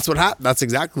 That's what happened. That's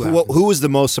exactly what happened. Who was the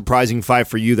most surprising fight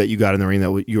for you that you got in the ring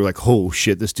that you were like, oh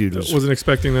shit, this dude wasn't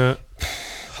expecting that?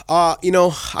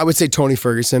 I would say Tony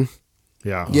Ferguson.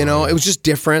 Yeah. It was just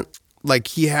different. Like,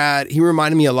 he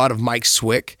reminded me a lot of Mike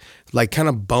Swick, like kind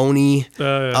of bony,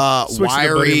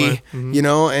 wiry,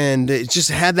 and it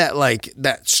just had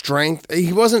that strength.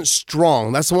 He wasn't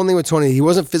strong. That's the one thing with Tony. He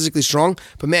wasn't physically strong,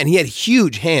 but man, he had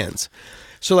huge hands.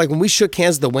 So like when we shook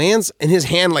hands at the weigh-ins and his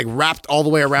hand like wrapped all the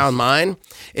way around mine,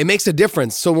 it makes a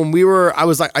difference. So when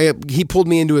he pulled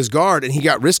me into his guard and he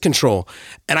got wrist control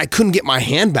and I couldn't get my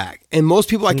hand back. And most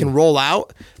people I can roll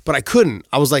out, but I couldn't.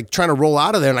 I was like trying to roll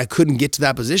out of there and I couldn't get to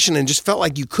that position and just felt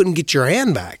like you couldn't get your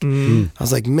hand back. I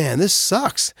was like, man, this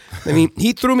sucks. I mean,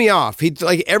 he threw me off.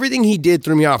 Everything he did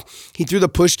threw me off. He threw the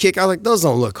push kick. I was like, those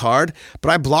don't look hard. But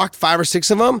I blocked 5 or 6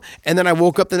 of them. And then I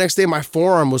woke up the next day, my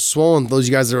forearm was swollen. Those of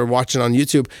you guys that are watching on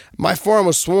YouTube, my forearm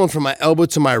was swollen from my elbow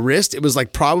to my wrist. It was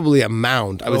like probably a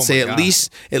mound. I would say at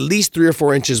least 3 or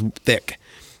 4 inches thick.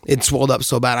 It swelled up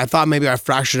so bad. I thought maybe I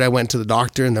fractured. I went to the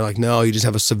doctor, and they're like, "No, you just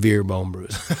have a severe bone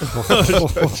bruise."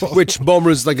 Which bone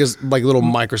bruise is like little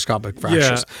microscopic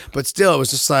fractures. Yeah. But still, it was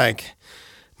just like,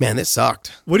 man, this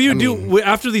sucked. What do you do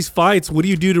after these fights? What do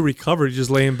you do to recover? You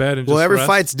just lay in bed and just every rest?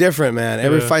 Fight's different, man.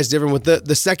 Every fight's different. With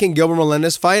the second Gilbert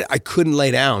Melendez fight, I couldn't lay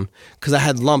down because I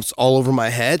had lumps all over my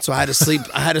head. So I had to sleep.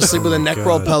 I had to sleep with a neck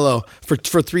roll pillow for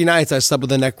 3 nights. I slept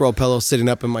with a neck roll pillow sitting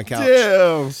up in my couch.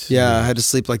 Damn. Yeah, I had to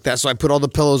sleep like that. So I put all the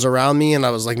pillows around me, and I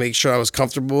was like, making sure I was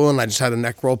comfortable, and I just had a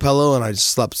neck roll pillow, and I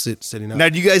just slept sitting up. Now,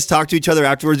 do you guys talk to each other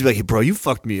afterwards? You'd be like, "Hey, bro, you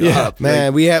fucked me up."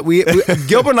 Man, we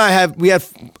Gilbert and I had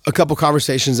a couple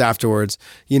conversations afterwards.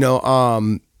 It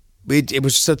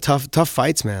was just tough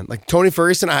fights, man. Like Tony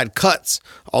Ferguson, I had cuts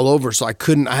all over, so I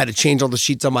had to change all the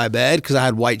sheets on my bed because I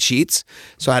had white sheets,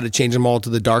 so I had to change them all to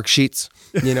the dark sheets.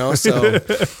 So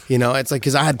it's like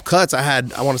because I had cuts. I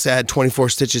want to say I had 24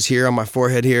 stitches here on my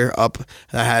forehead here up.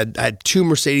 I had 2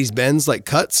 Mercedes-Benz like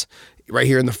cuts right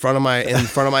here in the front of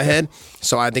my head.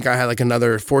 So I think I had like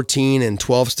another 14 and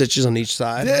 12 stitches on each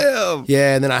side. Damn.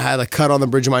 Yeah, and then I had a cut on the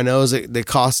bridge of my nose. It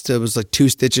was like 2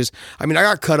 stitches. I mean, I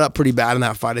got cut up pretty bad in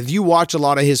that fight. If you watch a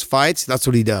lot of his fights, that's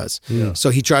what he does. Yeah.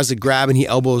 So he tries to grab and he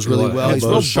elbows really well. He's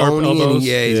real bony and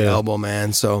he's an elbow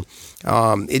man. So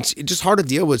it's just hard to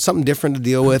deal with, something different to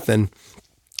deal with, and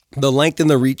the length and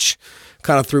the reach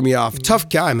kind of threw me off. Tough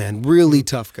guy, man. Really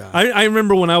tough guy. I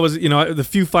remember when I was, the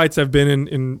few fights I've been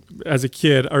in as a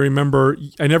kid, I remember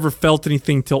I never felt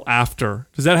anything till after.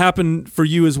 Does that happen for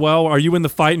you as well? Are you in the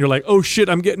fight and you're like, oh shit,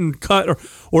 I'm getting cut?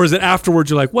 Or is it afterwards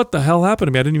you're like, what the hell happened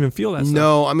to me? I didn't even feel that stuff.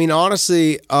 No, I mean,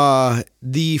 honestly,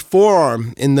 the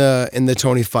forearm in the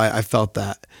Tony fight, I felt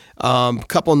that.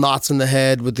 Couple knots in the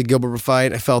head with the Gilbert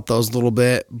fight, I felt those a little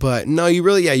bit. But no, you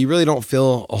really don't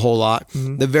feel a whole lot.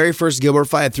 Mm-hmm. The very first Gilbert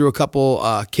fight, I threw a couple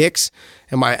kicks,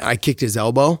 and I kicked his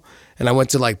elbow, and I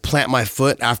went to like plant my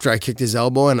foot after I kicked his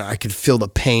elbow, and I could feel the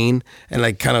pain, and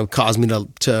like kind of caused me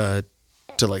to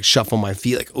like shuffle my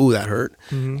feet, like, ooh, that hurt.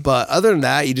 Mm-hmm. But other than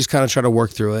that, you just kind of try to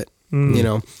work through it.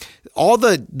 Mm-hmm. All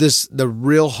the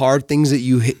real hard things that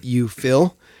you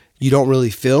feel, you don't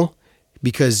really feel,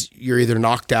 because you're either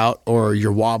knocked out or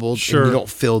you're wobbled. Sure. And you don't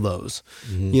feel those.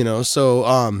 Mm-hmm.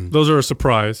 So those are a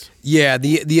surprise. Yeah,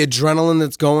 the adrenaline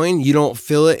that's going, you don't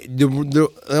feel it. The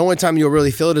only time you'll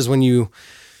really feel it is when you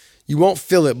won't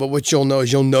feel it, but what you'll know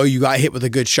is you got hit with a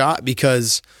good shot,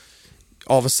 because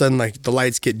all of a sudden, like, the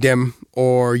lights get dim,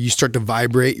 or you start to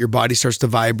vibrate, your body starts to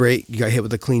vibrate, you got hit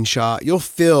with a clean shot. You'll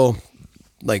feel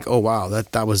like, oh wow,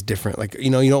 that was different. Like,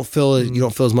 you don't feel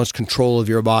as much control of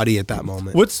your body at that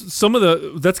moment.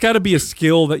 That's got to be a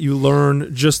skill that you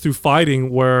learn just through fighting,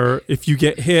 where if you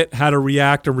get hit, how to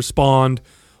react and respond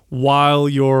while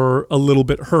you're a little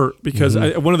bit hurt. Because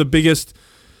one of the biggest,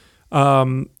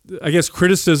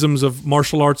 criticisms of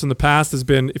martial arts in the past has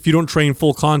been, if you don't train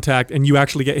full contact and you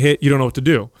actually get hit, you don't know what to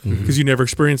do, because you never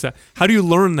experienced that. How do you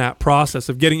learn that process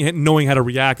of getting hit and knowing how to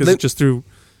react? Is it just through...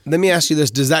 Let me ask you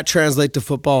this: does that translate to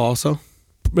football also?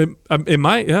 It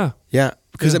might, yeah. Yeah,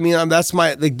 because I mean, that's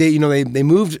my they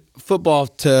moved football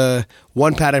to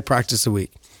one paddock practice a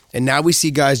week, and now we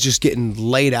see guys just getting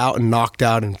laid out and knocked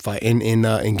out in fight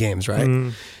in games,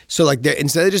 right? So like,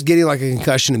 instead of just getting like a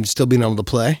concussion and still being able to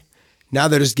play, now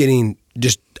they're just getting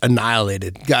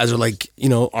annihilated. Guys are like,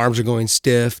 arms are going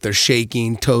stiff, they're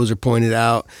shaking, toes are pointed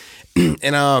out,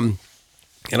 and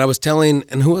I was telling,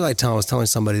 and who was I telling? I was telling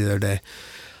somebody the other day.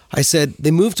 I said,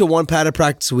 they move to one padded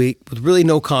practice a week with really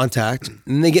no contact, and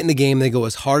then they get in the game, they go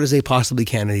as hard as they possibly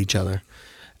can at each other.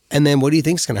 And then what do you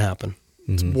think is going to happen?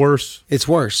 It's worse. It's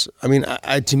worse. I mean,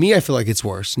 to me, I feel like it's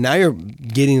worse. Now you're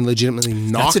getting legitimately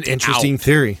knocked out. That's an interesting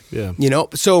theory. Yeah.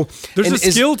 So there's a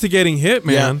skill to getting hit,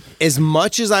 man. Yeah, as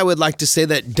much as I would like to say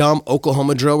that dumb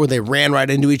Oklahoma drill where they ran right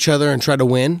into each other and tried to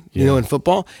win, in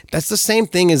football, that's the same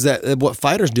thing as what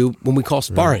fighters do when we call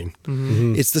sparring. Right.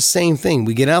 Mm-hmm. It's the same thing.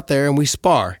 We get out there and we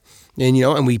spar.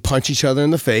 And we punch each other in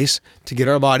the face to get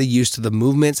our body used to the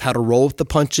movements, how to roll with the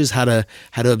punches, how to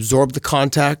absorb the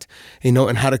contact,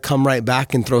 and how to come right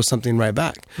back and throw something right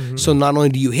back. Mm-hmm. So not only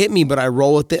do you hit me, but I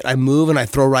roll with it, I move, and I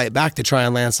throw right back to try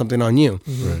and land something on you.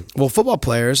 Mm-hmm. Right. Well, football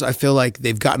players, I feel like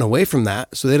they've gotten away from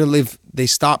that, so they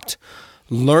stopped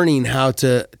learning how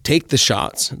to take the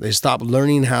shots. They stopped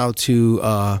learning how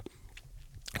to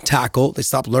tackle. They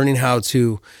stopped learning how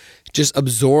to just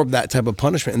absorb that type of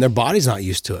punishment, and their body's not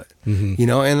used to it. Mm-hmm.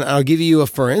 And I'll give you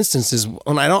for instance is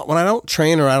when I don't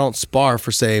train or I don't spar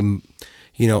for say,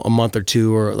 a month or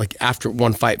two, or like after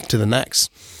one fight to the next,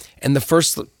 and the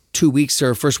first 2 weeks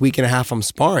or first week and a half I'm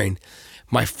sparring,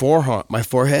 my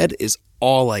forehead is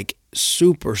all like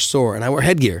super sore, and I wear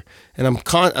headgear, and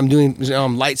I'm doing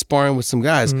light sparring with some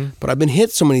guys, but I've been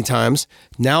hit so many times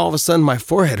now all of a sudden my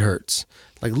forehead hurts.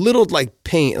 Like little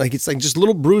pain, like it's like just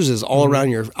little bruises all around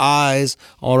your eyes,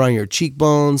 all around your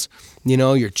cheekbones.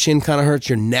 Your chin kind of hurts.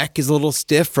 Your neck is a little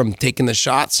stiff from taking the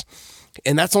shots,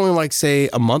 and that's only like say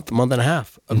a month and a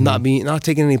half of not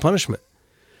taking any punishment.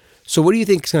 So what do you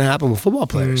think is going to happen with football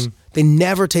players? They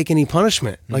never take any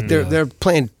punishment. Like they're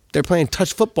playing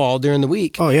touch football during the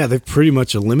week. Oh yeah, they've pretty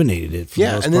much eliminated it.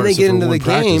 And then they get into the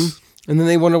game, and then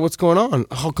they wonder what's going on.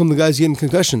 How come the guy's getting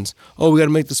concussions? Oh, we got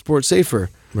to make the sport safer.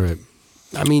 Right.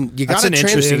 I mean, you got to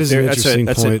train. It is an interesting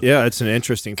point. It's an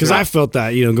interesting. Because I felt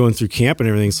that going through camp and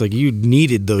everything, it's like you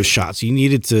needed those shots. You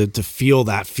needed to feel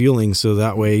that feeling, so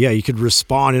that way, you could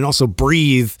respond and also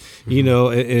breathe,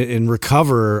 and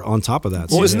recover on top of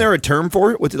that. Well, isn't there a term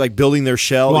for it? With like building their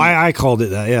shell? Well, I called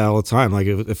it that, all the time. Like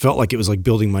it felt like it was like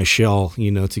building my shell,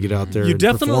 to get out there. You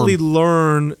definitely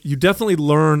learn. You definitely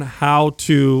learn how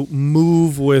to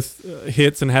move with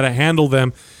hits and how to handle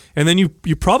them. And then you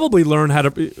probably learn how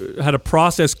to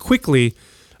process quickly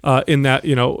in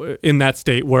that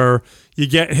state where you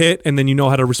get hit and then you know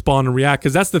how to respond and react,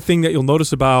 because that's the thing that you'll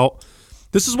notice about.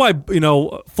 This is why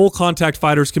full contact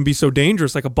fighters can be so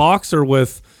dangerous. Like a boxer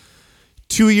with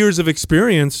 2 years of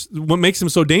experience, what makes him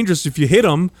so dangerous? If you hit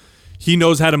him, he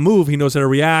knows how to move, he knows how to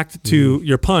react to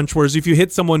your punch. Whereas if you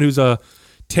hit someone who's a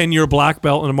 10-year black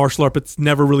belt in a martial art but's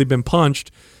never really been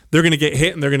punched, they're going to get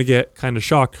hit and they're going to get kind of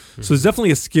shocked. So there's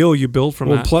definitely a skill you build from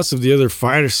that. Plus, if the other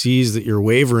fighter sees that you're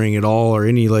wavering at all or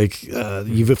any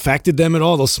you've affected them at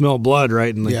all, they'll smell blood,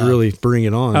 right? And really bring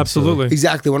it on. Absolutely. So.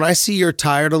 Exactly. When I see you're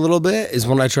tired a little bit is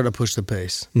when I try to push the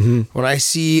pace. Mm-hmm. When I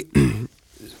see,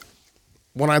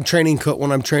 when I'm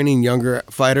training younger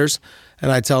fighters,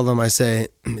 and I tell them, I say,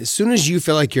 as soon as you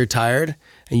feel like you're tired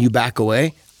and you back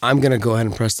away, I'm going to go ahead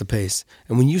and press the pace.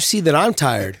 And when you see that I'm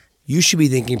tired, you should be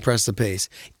thinking press the pace.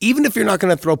 Even if you're not going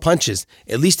to throw punches,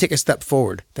 at least take a step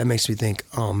forward. That makes me think,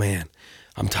 oh man,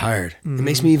 I'm tired. Mm-hmm. It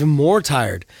makes me even more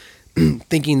tired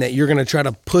thinking that you're going to try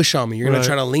to push on me. You're going to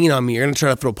try to lean on me. You're going to try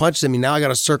to throw punches at me. Now I got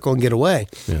to circle and get away.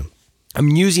 Yeah. I'm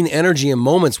using energy in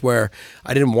moments where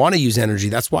I didn't want to use energy.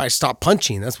 That's why I stopped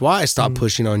punching. That's why I stopped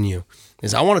pushing on you,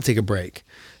 is I want to take a break.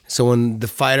 So when the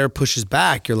fighter pushes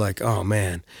back, you're like, oh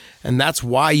man. And that's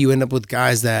why you end up with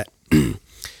guys that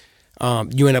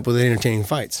you end up with entertaining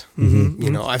fights. Mm-hmm. You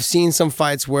know, I've seen some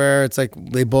fights where it's like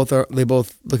they both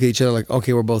look at each other like,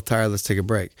 okay, we're both tired, let's take a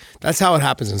break. That's how it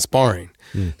happens in sparring.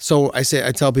 So I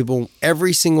tell people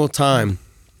every single time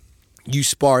you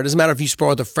spar, it doesn't matter if you spar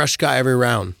with a fresh guy every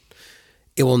round,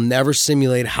 it will never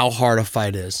simulate how hard a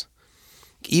fight is.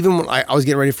 Even when I was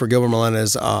getting ready for Gilbert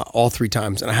Melendez all 3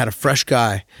 times, and I had a fresh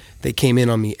guy that came in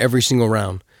on me every single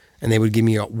round, and they would give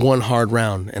me one hard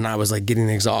round, and I was like getting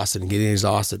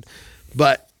exhausted.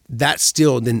 But that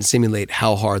still didn't simulate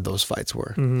how hard those fights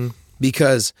were. Mm-hmm.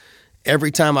 Because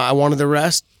every time I wanted to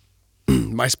rest,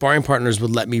 my sparring partners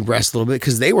would let me rest a little bit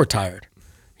because they were tired.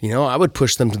 You know, I would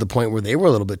push them to the point where they were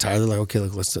a little bit tired. They're like, okay,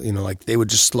 look, let's, like they would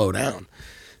just slow down.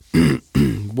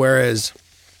 Whereas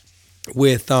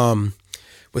with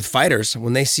fighters,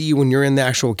 when they see you when you're in the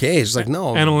actual cage, it's like,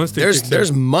 no,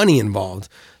 there's money involved.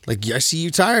 Like, I see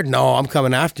you tired. No, I'm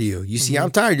coming after you. You see,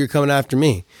 I'm tired. You're coming after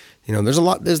me. You know, there's a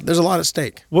lot at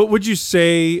stake. What would you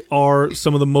say are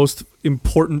some of the most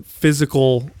important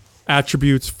physical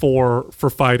attributes for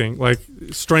fighting? Like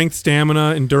strength,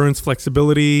 stamina, endurance,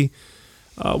 flexibility.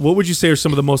 What would you say are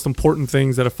some of the most important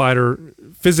things that a fighter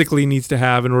physically needs to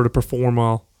have in order to perform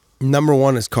well? Number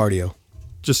 1 is cardio.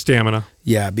 Just stamina.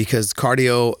 Yeah, because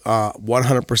cardio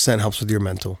 100% helps with your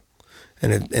mental.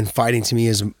 And fighting to me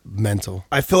is mental.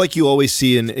 I feel like you always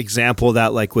see an example of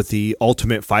that, like with the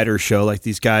Ultimate Fighter show, like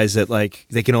these guys that like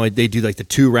they do like the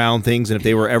 2-round things, and if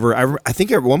they were ever, I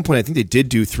think at one point they did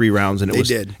do 3 rounds, and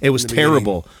it was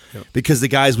terrible because the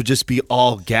guys would just be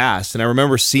all gassed. And I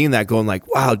remember seeing that, going like,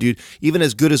 wow, dude, even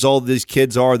as good as all these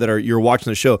kids are that you're watching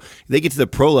the show, they get to the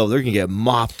pro level, they're gonna get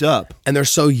mopped up, and they're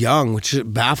so young, which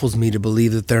baffles me to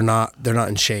believe that they're not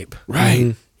in shape. Right?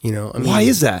 Mm-hmm. You know, I mean, why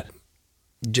is that?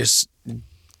 Just.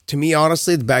 To me,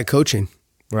 honestly, it's bad coaching.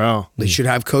 Wow. They should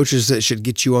have coaches that should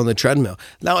get you on the treadmill.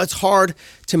 Now, it's hard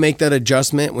to make that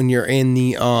adjustment when you're in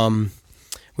the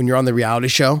when you're on the reality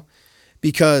show,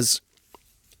 because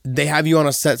they have you on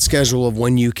a set schedule of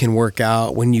when you can work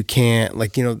out, when you can't.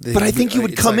 Like, you know. But I think you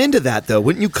would come into that though.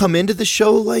 Wouldn't you come into the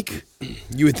show like?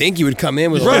 You would think you would come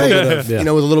in with a little bit of, with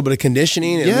a little bit of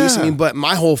conditioning. At least, I mean, but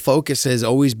my whole focus has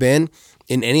always been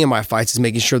in any of my fights is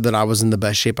making sure that I was in the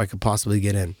best shape I could possibly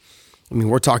get in. I mean,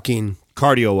 we're talking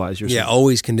cardio-wise. You're saying.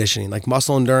 Always conditioning, like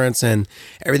muscle endurance, and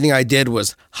everything I did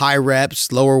was high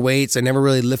reps, lower weights. I never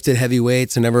really lifted heavy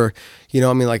weights. I never,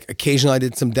 like occasionally I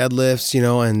did some deadlifts,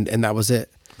 and that was it.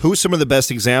 Who's some of the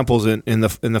best examples in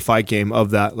the fight game of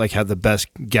that? Like, had the best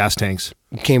gas tanks?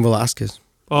 Cain Velasquez.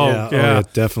 Oh yeah,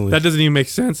 definitely. That doesn't even make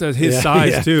sense at his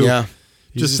size too. Yeah.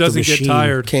 Just doesn't get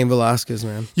tired. Cain Velasquez,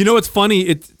 man. You know, it's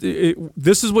funny.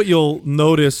 This is what you'll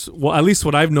notice. Well, at least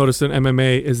what I've noticed in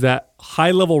MMA is that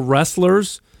high-level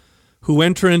wrestlers who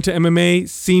enter into MMA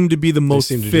seem to be the most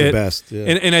fit. To do the best. Yeah.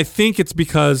 And I think it's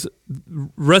because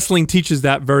wrestling teaches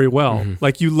that very well. Mm-hmm.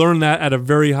 Like, you learn that at a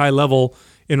very high level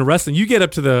in wrestling. You get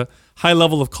up to the high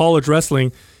level of college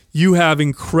wrestling, you have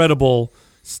incredible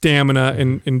stamina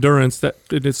and endurance that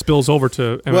it spills over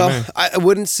to MMA. Well, I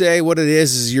wouldn't say what it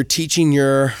is you're teaching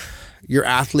your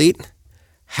athlete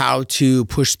how to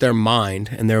push their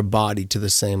mind and their body to the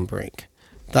same brink.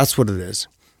 That's what it is.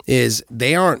 I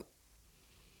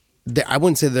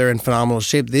wouldn't say they're in phenomenal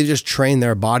shape. They just train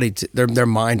their body their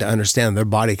mind to understand their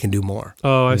body can do more.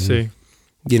 Oh, I see.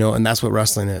 And that's what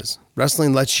wrestling is.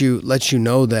 Wrestling lets you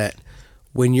know that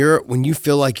when you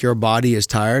feel like your body is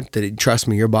tired, that trust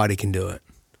me, your body can do it.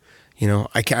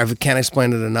 I can't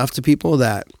explain it enough to people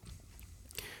that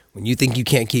when you think you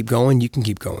can't keep going, you can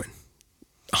keep going.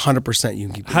 100% you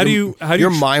can keep going.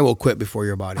 Your mind will quit before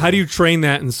your body. How do you train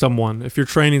that in someone? If you're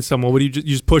training someone, would you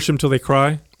just push them till they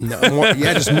cry?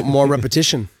 Just more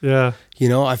repetition. Yeah. You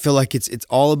know, I feel like it's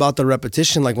all about the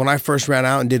repetition. Like when I first ran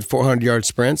out and did 400-yard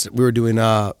sprints, we were doing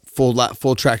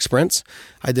full track sprints.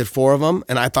 I did 4 of them,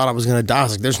 and I thought I was going to die. I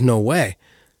was like, there's no way.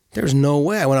 There's no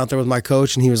way. I went out there with my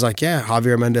coach, and he was like, yeah,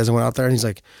 Javier Mendez. I went out there, and he's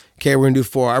like, okay, we're going to do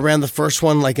 4. I ran the first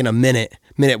one like in a minute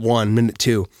 1, minute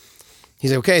 2.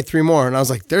 He's like, okay, 3 more. And I was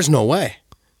like, there's no way.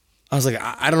 I was like,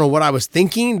 I don't know what I was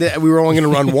thinking, that we were only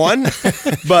going to run 1,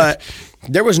 but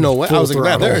there was no way. I was like,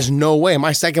 man, there is no way.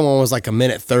 My second one was like a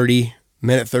minute 30,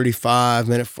 minute 35,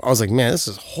 I was like, man, this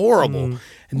is horrible.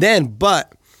 And then,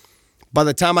 but by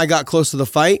the time I got close to the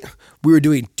fight, we were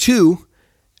doing two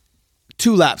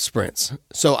lap sprints.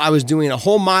 So I was doing a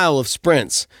whole mile of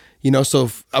sprints, so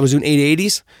I was doing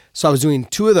 880s. So I was doing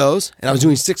 2 of those, and I was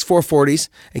doing 6 440s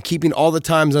and keeping all the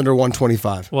times under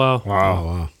 125.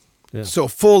 Wow. Yeah. So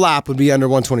full lap would be under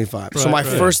 125. So my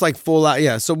first full lap,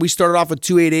 yeah. So we started off with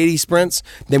 2 880 sprints,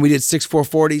 then we did 6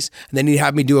 440s, and then he'd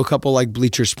have me do a couple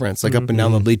bleacher sprints, up and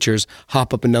down the bleachers,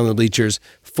 hop up and down the bleachers,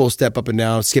 full step up and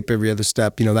down, skip every other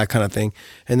step, that kind of thing.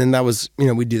 And then that was,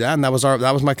 we'd do that, and that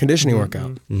was my conditioning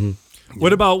workout. Mm-hmm.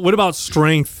 What about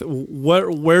strength?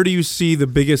 Where do you see the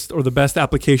biggest or the best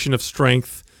application of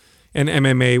strength in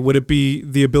MMA? Would it be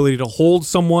the ability to hold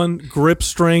someone, grip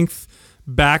strength,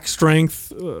 back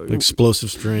strength, explosive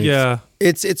strength? Yeah,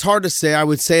 it's hard to say. I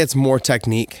would say it's more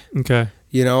technique. Okay,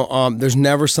 there's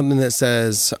never something that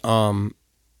says.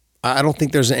 I don't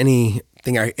think there's any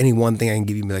one thing I can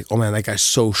give you, be like, oh man, that guy's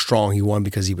so strong, he won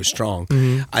because he was strong.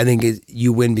 Mm-hmm. I think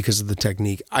you win because of the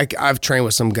technique. I've trained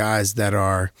with some guys that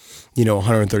are,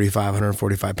 135,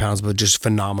 145 pounds, but just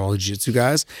phenomenal jiu-jitsu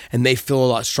guys, and they feel a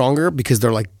lot stronger because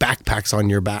they're like backpacks on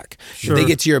your back. Sure. If they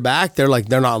get to your back, they're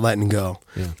not letting go.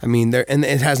 Yeah. I mean, and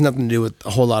it has nothing to do with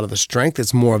a whole lot of the strength.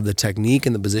 It's more of the technique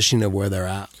and the positioning of where they're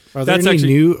at. Are there any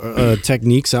new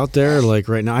techniques out there? Like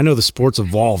right now, I know the sport's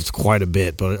evolved quite a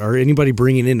bit, but are anybody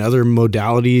bringing in other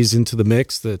modalities into the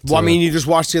mix? Well, I mean, you just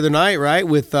watched the other night, right?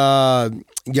 With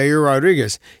Yair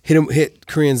Rodriguez hit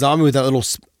Korean Zombie with that little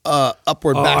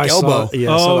upward back elbow,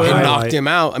 and knocked him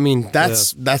out. I mean,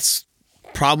 that's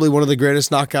probably one of the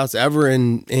greatest knockouts ever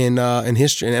in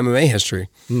history, in MMA history.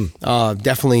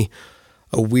 Definitely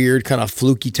a weird kind of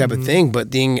fluky type of thing,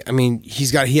 but he had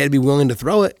to be willing to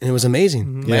throw it, and it was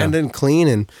amazing. Landed clean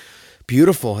and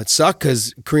beautiful. It sucked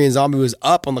because Korean Zombie was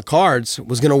up on the cards,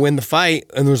 was going to win the fight,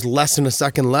 and there was less than a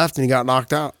second left, and he got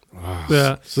knocked out. Wow.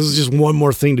 Yeah. So this is just one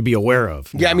more thing to be aware of.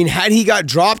 Yeah, I mean, had he got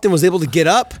dropped and was able to get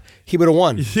up, he would have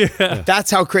won. Yeah.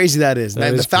 That's how crazy that is.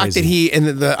 The fact crazy.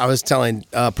 That I was telling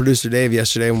producer Dave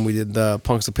yesterday when we did the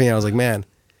Punk's Opinion, I was like, man,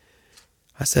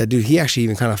 I said, dude, he actually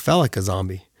even kind of felt like a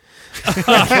zombie.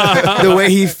 The way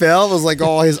he fell was like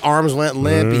all his arms went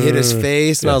limp. He hit his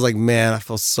face, and I was like, man, I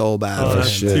feel so bad. Oh,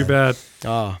 that's too bad.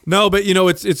 No, but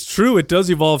it's true. It does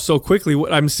evolve so quickly.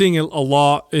 What I'm seeing a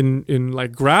lot in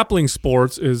like grappling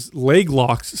sports is leg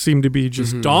locks seem to be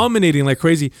just dominating like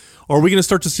crazy. Are we going to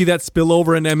start to see that spill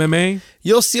over in MMA?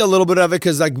 You'll see a little bit of it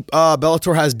because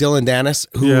Bellator has Dylan Dennis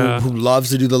who loves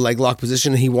to do the leg lock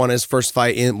position. He won his first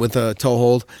fight with a toe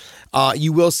hold.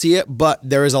 You will see it, but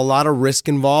there is a lot of risk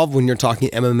involved when you're talking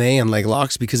MMA and leg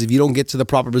locks because if you don't get to the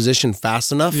proper position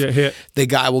fast enough, the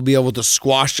guy will be able to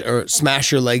squash or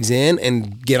smash your legs in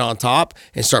and get on top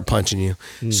and start punching you.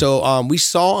 So we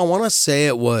saw, I want to say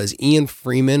it was Ian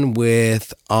Freeman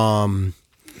with, I want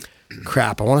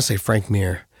to say Frank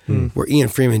Mir. Where Ian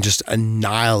Freeman just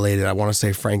annihilated, I want to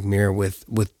say Frank Mir with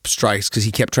strikes because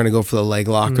he kept trying to go for the leg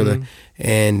lock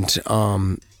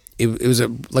it was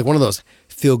like one of those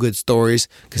feel good stories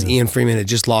because Ian Freeman had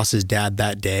just lost his dad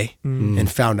that day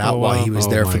and found out while he was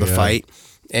there for the fight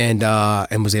and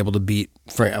was able to beat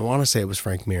Frank. I want to say it was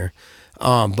Frank Mir,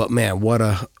 but man,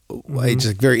 it's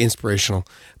just very inspirational.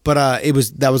 But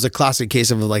that was a classic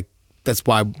case of like. That's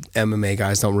why MMA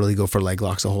guys don't really go for leg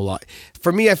locks a whole lot.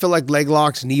 For me, I feel like leg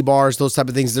locks, knee bars, those type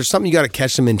of things, there's something you got to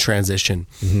catch them in transition.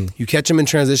 You catch them in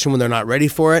transition when they're not ready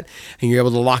for it, and you're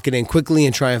able to lock it in quickly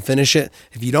and try and finish it.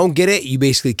 If you don't get it, you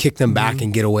basically kick them back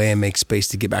and get away and make space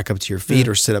to get back up to your feet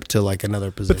or sit up to like another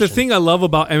position. But the thing I love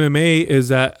about MMA is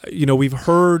that, we've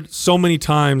heard so many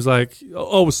times like,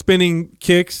 spinning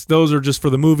kicks, those are just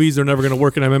for the movies. They're never going to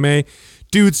work in MMA.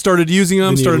 Dudes started using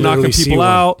them, started knocking people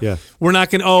out. Yeah. We're not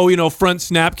going to, front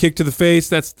snap kick to the face.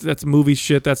 That's movie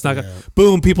shit. That's not going to,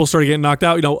 boom, people started getting knocked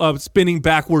out. Spinning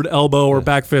backward elbow or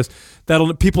back fist.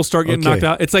 People start getting knocked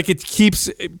out. It's like it keeps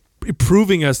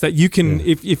proving us that you can,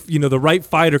 if the right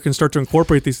fighter can start to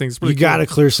incorporate these things. You got to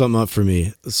clear something up for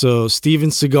me. So Steven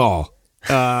Seagal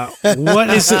What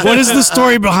is it? What is the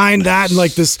story behind that? And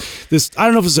like this I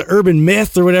don't know if it's an urban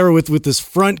myth or whatever with this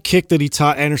front kick that he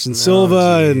taught Anderson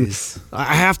Silva, and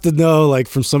I have to know like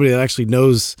from somebody that actually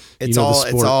knows. It's the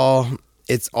sport.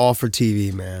 It's all for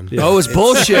TV, man. Yeah. Oh, it's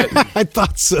bullshit. I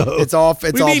thought so. It's all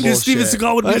we bullshit. need Steven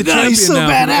Seagal would be the champion he's so now.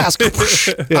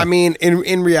 badass. I mean,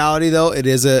 in reality though,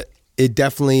 it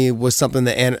definitely was something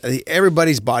that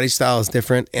everybody's body style is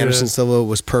different. Anderson Silva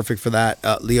was perfect for that.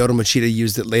 Lyoto Machida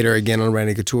used it later again on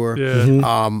Randy Couture.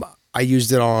 Yeah. I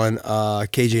used it on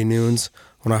KJ Noons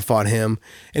when I fought him,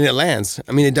 and it lands.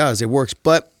 I mean, it does. It works.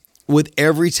 But with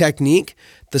every technique,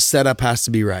 the setup has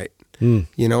to be right.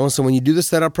 You know, so when you do the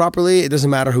setup properly, it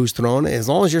doesn't matter who's throwing it. As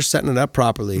long as you're setting it up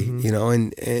properly, you know,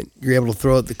 and you're able to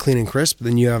throw it clean and crisp,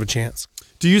 then you have a chance.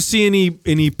 Do you see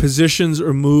any positions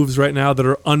or moves right now that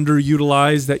are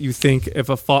underutilized that you think if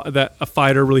a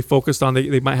fighter really focused on,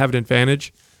 they might have an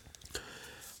advantage?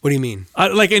 What do you mean?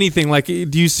 Like anything. Like,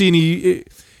 do you see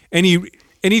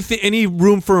any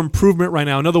room for improvement right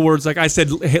now? In other words, like I said,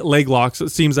 hit leg locks. It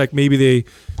seems like maybe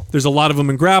there's a lot of them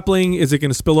in grappling. Is it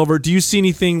going to spill over? Do you see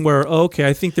anything where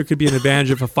I think there could be an advantage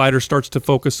if a fighter starts to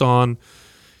focus on,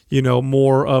 you know,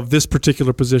 more of this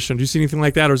particular position? Do you see anything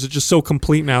like that, or is it just so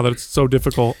complete now that it's so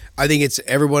difficult? I think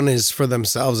everyone is for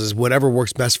themselves. Is whatever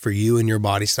works best for you and your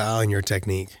body style and your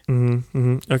technique.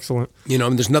 Excellent. You know, I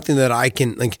mean, there's nothing that I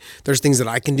can like. There's things that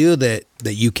I can do that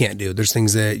you can't do. There's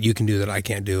things that you can do that I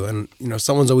can't do, and you know,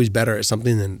 someone's always better at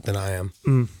something than I am.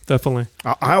 Definitely.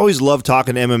 I always love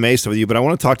talking MMA stuff with you, but I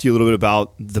want to talk to you a little bit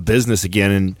about the business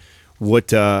again and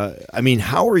what. I mean,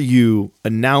 how are you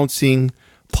announcing,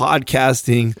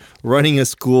 podcasting, running a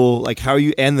school? Like, how are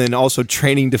you, and then also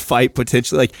training to fight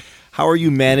potentially? Like, how are you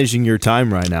managing your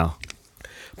time right now?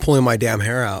 Pulling my damn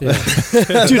hair out. Yeah.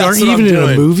 Dude, aren't you even in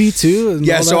a movie too?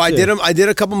 Yeah, so I did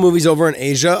a couple movies over in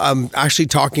Asia. I'm actually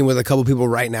talking with a couple people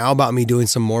right now about me doing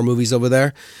some more movies over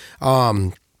there.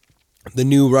 The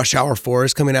new Rush Hour 4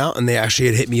 is coming out, and they actually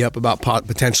had hit me up about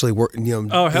potentially working, you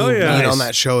know, being on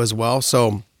that show as well.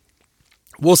 So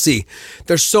we'll see.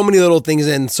 There's so many little things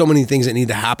and so many things that need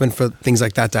to happen for things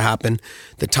like that to happen.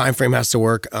 The time frame has to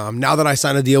work. Now that I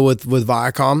signed a deal with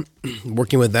Viacom,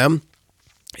 working with them,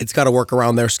 it's got to work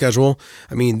around their schedule.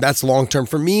 I mean, that's long-term.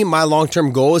 For me, my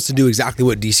long-term goal is to do exactly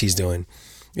what DC's doing.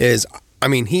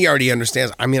 He already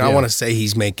understands. I mean, I want to say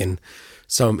he's making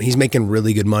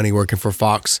really good money working for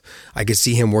Fox. I could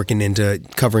see him working into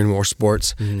covering more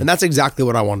sports. And that's exactly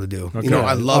what I want to do. Okay. You know,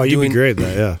 I love doing. You'd be great at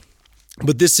that, yeah.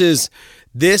 But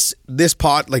this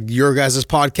pod, like your guys'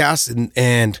 podcast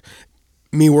and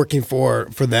me working for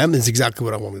them is exactly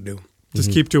what I want to do.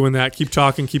 Just keep doing that. Keep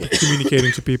talking. Keep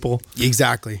communicating to people.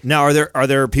 Exactly. Now, are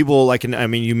there people like? I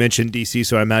mean, you mentioned DC,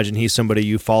 so I imagine he's somebody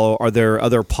you follow. Are there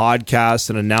other podcasts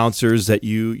and announcers that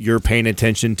you're paying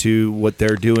attention to what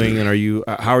they're doing, and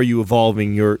how are you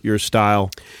evolving your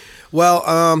style? Well,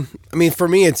 I mean, for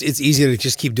me, it's easy to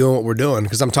just keep doing what we're doing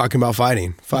because I'm talking about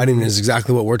fighting. Fighting is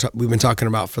exactly what we've been talking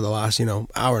about for the last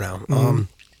hour now.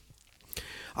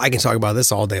 I can talk about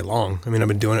this all day long. I mean, I've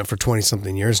been doing it for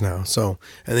 20-something years now. So,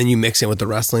 and then you mix it with the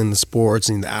wrestling, the sports,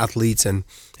 and the athletes, and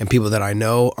people that I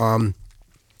know.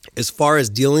 As far as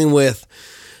dealing with,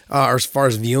 or as far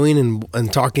as viewing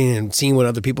and talking and seeing what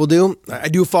other people do, I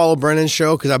do follow Brennan's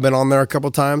show because I've been on there a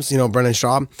couple times. You know, Brennan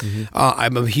Schaub.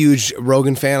 I'm a huge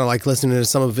Rogan fan. I like listening to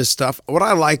some of his stuff. What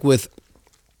I like with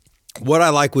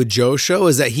Joe's show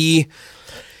is that he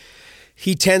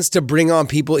tends to bring on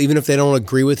people even if they don't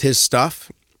agree with his stuff.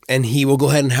 And he will go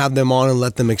ahead and have them on and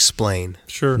let them explain.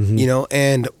 Sure. You know,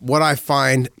 and what I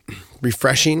find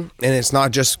refreshing, and it's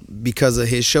not just because of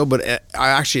his show, but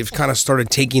I actually have kind of started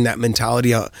taking that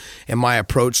mentality and my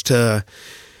approach to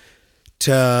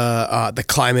the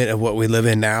climate of what we live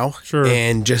in now. Sure.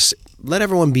 And just let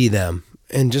everyone be them.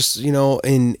 And just, you know,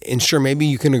 and sure, maybe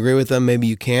you can agree with them, maybe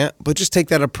you can't, but just take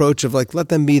that approach of like, let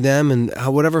them be them and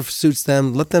whatever suits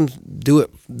them, let them do it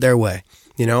their way,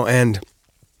 you know, and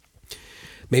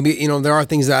maybe, you know, there are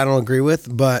things that I don't agree with,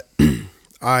 but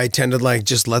I tend to like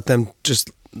just let them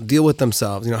just deal with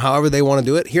themselves. You know, however they want to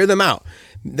do it, hear them out.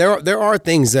 There are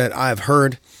things that I've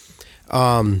heard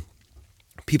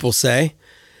people say,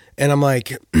 and I'm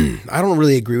like, I don't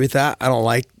really agree with that. I don't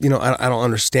like, you know, I don't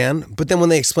understand. But then when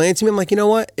they explain it to me, I'm like, you know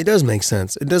what? It does make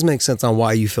sense. It does make sense on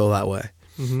why you feel that way.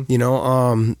 You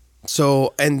know,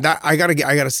 so and that I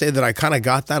gotta say that I kind of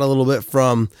got that a little bit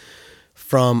from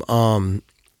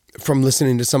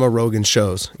listening to some of Rogan's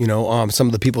shows, you know, some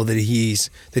of the people that he's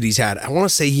had. I want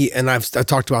to say I've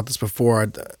talked about this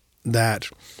before, that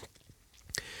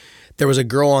there was a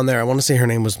girl on there. I want to say her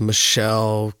name was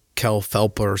Michelle Kel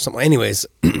Felper or something. Anyways,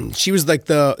 she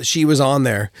was on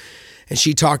there, and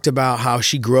she talked about how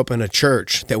she grew up in a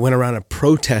church that went around and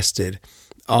protested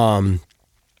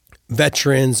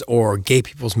veterans or gay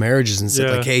people's marriages and said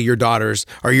like, hey, your daughter's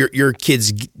or your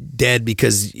kid's dead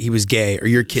because he was gay, or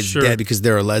your kid's dead because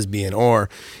they're a lesbian, or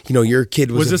your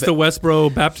kid was this the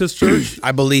Westboro Baptist Church?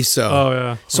 I believe so. Oh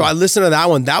yeah. So I listened to that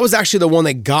one. That was actually the one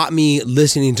that got me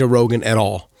listening to Rogan at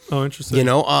all. Oh, interesting.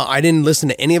 I didn't listen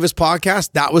to any of his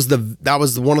podcasts. That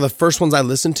was one of the first ones I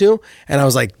listened to, and I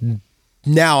was like,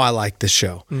 now I like this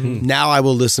show. Mm-hmm. Now I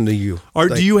will listen to you.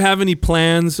 Do you have any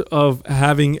plans of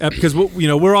having, because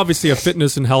we're obviously a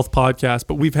fitness and health podcast,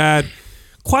 but we've had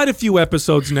quite a few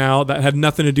episodes now that had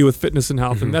nothing to do with fitness and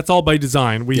health, and that's all by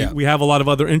design. We have a lot of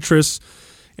other interests,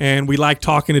 and we like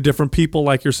talking to different people,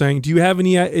 like you're saying. Do you have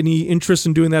any interest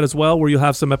in doing that as well, where you'll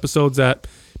have some episodes that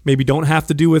maybe don't have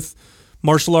to do with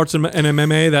martial arts and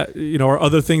MMA that, or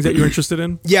other things that you're interested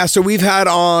in? Yeah, so we've had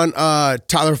on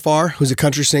Tyler Farr, who's a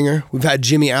country singer. We've had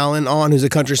Jimmy Allen on, who's a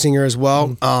country singer as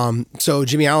well. So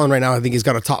Jimmy Allen right now, I think he's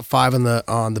got a top 5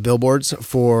 on the billboards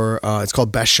for it's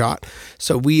called Best Shot.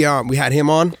 So we had him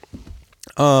on.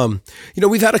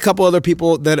 We've had a couple other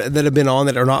people that have been on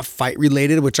that are not fight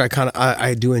related, which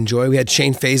I do enjoy. We had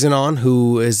Shane Faison on,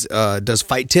 who does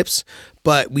fight tips,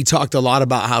 but we talked a lot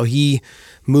about how he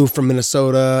moved from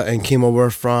Minnesota and came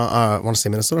over from I want to say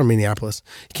Minnesota or Minneapolis.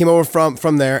 He came over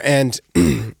from there, and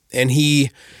him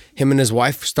and his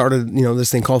wife started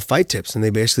this thing called Fight Tips, and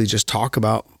they basically just talk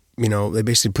about they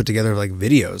basically put together like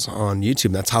videos on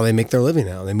YouTube. That's how they make their living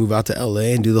now. They move out to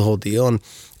LA and do the whole deal, and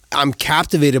I'm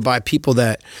captivated by people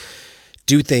that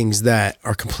do things that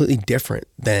are completely different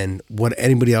than what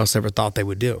anybody else ever thought they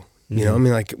would do. I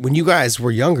mean, like when you guys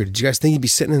were younger, did you guys think you'd be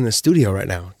sitting in the studio right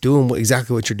now doing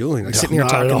exactly what you're doing? Like sitting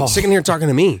here talking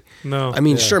to me. No. I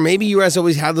mean, sure, maybe you guys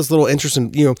always had this little interest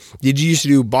in, did you used to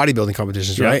do bodybuilding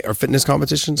competitions, right? Or fitness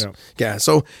competitions? Yeah.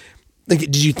 So like,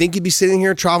 did you think you'd be sitting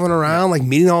here traveling around, like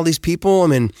meeting all these people? I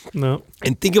mean, no.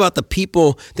 And think about the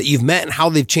people that you've met and how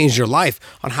they've changed your life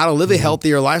on how to live a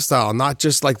healthier lifestyle, not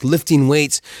just like lifting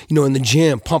weights, in the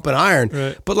gym, pumping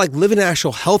iron, but like living an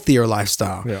actual healthier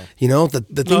lifestyle. Yeah. The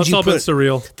things it's all a bit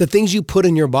surreal. The things you put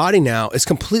in your body now is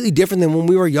completely different than when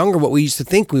we were younger, what we used to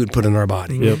think we would put in our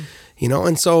body. Yep.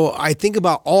 And so I think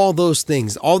about all those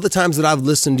things, all the times that I've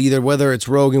listened to either whether it's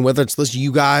Rogan, whether it's listening to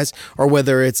you guys, or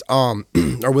whether it's or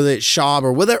whether it's Shab,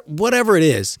 or whatever it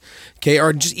is, okay,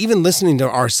 or just even listening to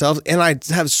ourselves. And I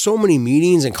have so many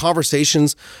meetings and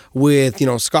conversations with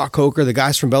Scott Coker, the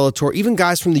guys from Bellator, even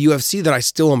guys from the UFC that I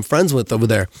still am friends with over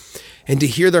there, and to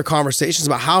hear their conversations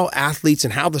about how athletes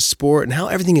and how the sport and how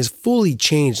everything has fully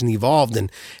changed and evolved,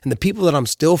 and the people that I'm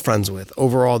still friends with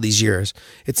over all these years,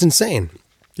 it's insane.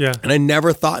 Yeah. And I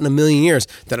never thought in a million years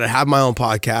that I'd have my own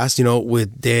podcast,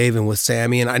 with Dave and with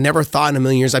Sammy. And I never thought in a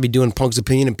million years I'd be doing Punk's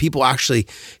Opinion and people actually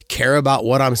care about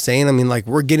what I'm saying. I mean, like,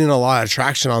 we're getting a lot of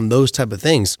traction on those type of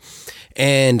things.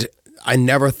 And I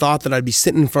never thought that I'd be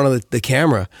sitting in front of the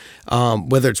camera,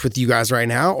 whether it's with you guys right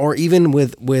now or even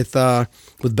with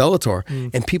Bellator.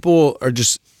 And people are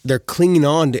they're clinging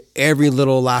on to every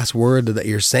little last word that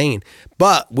you're saying.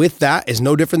 But with that, it's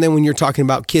no different than when you're talking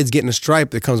about kids getting a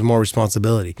stripe, there comes more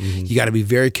responsibility. You got to be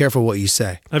very careful what you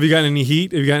say. Have you gotten any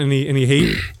heat? Have you gotten any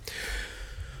hate?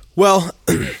 Well,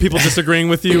 people disagreeing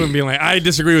with you and being like, I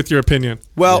disagree with your opinion.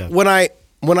 Well, when I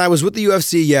was with the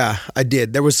UFC, yeah, I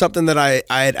did. There was something that I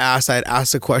had asked. I had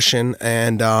asked a question,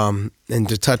 and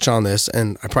to touch on this,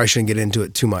 and I probably shouldn't get into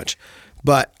it too much,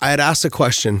 but I had asked a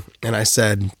question, and I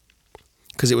said,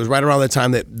 because it was right around the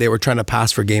time that they were trying to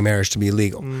pass for gay marriage to be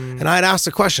legal, and I had asked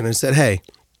a question and said, hey,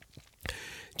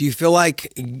 do you feel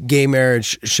like gay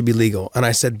marriage should be legal? And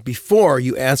I said, before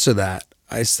you answer that,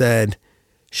 I said,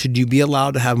 should you be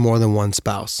allowed to have more than one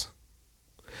spouse?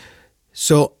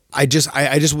 So I just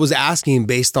was asking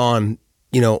based on,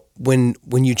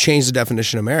 when you change the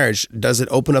definition of marriage, does it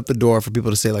open up the door for people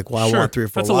to say like, well, I want 3 or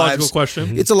 4 wives? That's a logical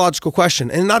question. It's a logical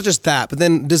question. And not just that, but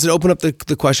then does it open up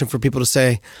the question for people to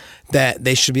say that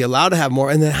they should be allowed to have more?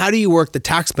 And then how do you work the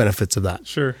tax benefits of that?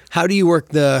 Sure. How do you work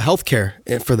the healthcare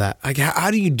for that? Like,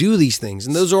 how do you do these things?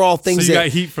 And those are all things so you got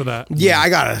heat for that. Yeah, I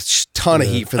got a ton of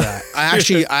heat for that. I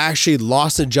actually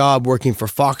lost a job working for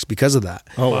Fox because of that.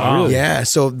 Oh, wow. Really? Yeah.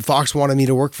 So Fox wanted me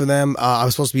to work for them. I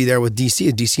was supposed to be there with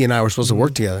DC. DC and I were supposed to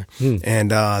work together.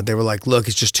 And they were like, look,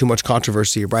 it's just too much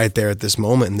controversy right there at this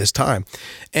moment in this time.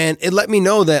 And it let me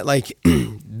know that like,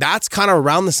 that's kind of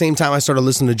around the same time I started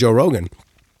listening to Joe Rogan.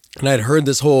 And I'd heard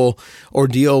this whole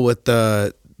ordeal with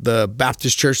the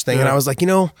Baptist church thing. And I was like,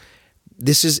 she's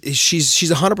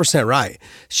 100% right.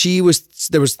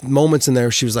 There was moments in there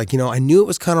where she was like, I knew it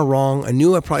was kind of wrong. I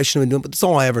knew I probably shouldn't have been doing it, but that's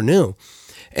all I ever knew.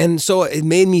 And so it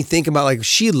made me think about like,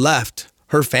 she left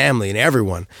her family and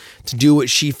everyone to do what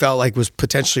she felt like was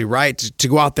potentially right, to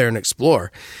go out there and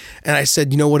explore. And I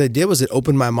said, you know what it did was it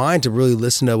opened my mind to really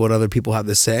listen to what other people have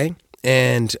to say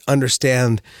and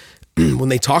understand when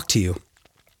they talk to you.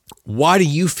 Why do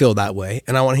you feel that way?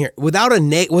 And I want to hear without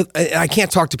I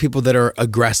can't talk to people that are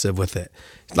aggressive with it.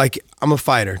 Like, I'm a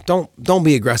fighter. Don't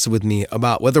be aggressive with me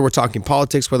about whether we're talking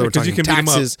politics, whether we're talking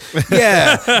taxes.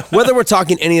 Yeah. Whether we're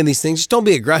talking any of these things, just don't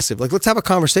be aggressive. Like, let's have a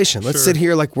conversation. Let's sit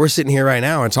here like we're sitting here right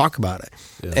now and talk about it.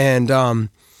 Yeah.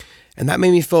 And that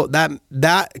made me feel that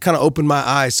kind of opened my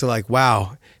eyes to like,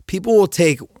 wow, people will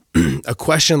take a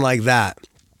question like that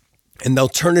and they'll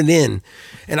turn it in.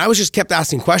 And I was just kept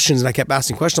asking questions and I kept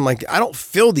asking questions. I'm like, I don't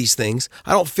feel these things.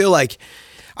 I don't feel like,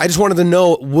 I just wanted to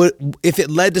know what if it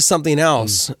led to something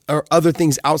else or other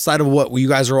things outside of what you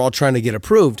guys are all trying to get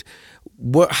approved.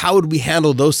 How would we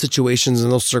handle those situations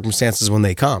and those circumstances when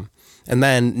they come? And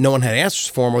then no one had answers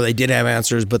for them, or they did have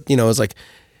answers, but you know, it's like,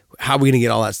 how are we going to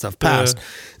get all that stuff passed?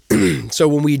 Yeah. So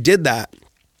when we did that,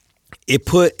 it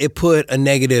put a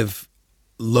negative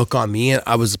look on me, and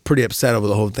I was pretty upset over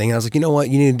the whole thing. And I was like, you know what?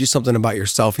 You need to do something about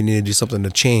yourself. You need to do something to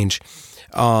change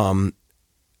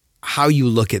how you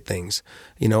look at things,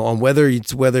 you know, on whether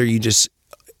you just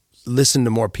listen to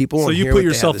more people. So you put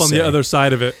yourself on the other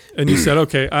side of it, and you said,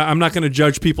 okay, I'm not going to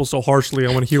judge people so harshly.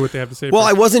 I want to hear what they have to say. Well,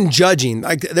 I wasn't judging.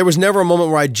 Like, there was never a moment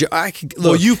where I could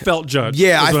look. Well, you felt judged.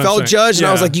 Yeah, I felt judged, and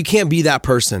I was like, you can't be that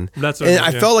person. That's and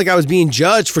I felt like I was being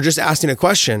judged for just asking a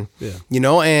question. Yeah. You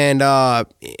know, and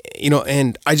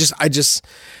and I just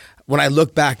when I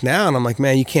look back now, and I'm like,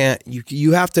 man, you can't.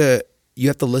 You have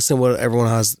to listen to what everyone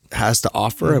has to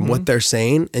offer and what they're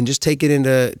saying, and just take it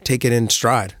in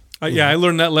stride. Yeah, I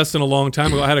learned that lesson a long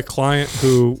time ago. I had a client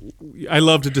who I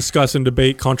love to discuss and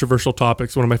debate controversial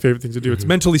topics. One of my favorite things to do. It's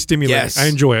mentally stimulating. Yes. I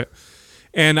enjoy it.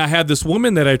 And I had this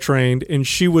woman that I trained, and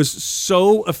she was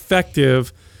so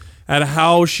effective at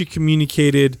how she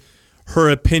communicated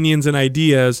her opinions and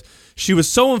ideas. She was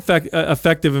so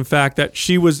effective, in fact, that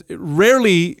she was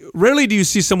rarely do you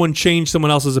see someone change someone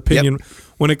else's opinion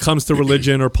when it comes to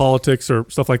religion or politics or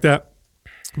stuff like that.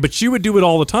 But she would do it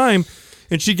all the time.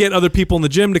 And she'd get other people in the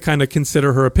gym to kind of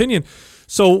consider her opinion.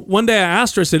 So one day I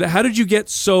asked her, I said, how did you get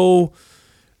so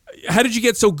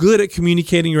good at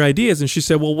communicating your ideas? And she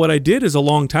said, well, what I did is a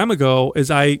long time ago is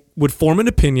I would form an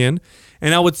opinion,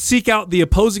 and I would seek out the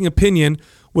opposing opinion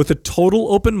with a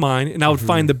total open mind, and I would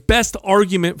find the best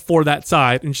argument for that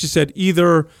side. And she said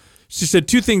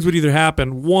two things would either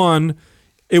happen. One,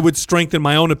 it would strengthen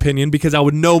my own opinion because I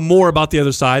would know more about the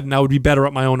other side and I would be better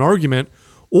at my own argument.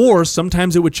 Or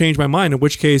sometimes it would change my mind, in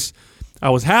which case I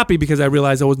was happy because I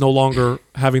realized I was no longer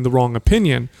having the wrong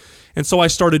opinion. And so I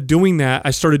started doing that.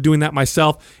 I started doing that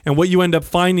myself. And what you end up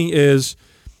finding is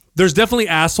there's definitely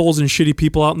assholes and shitty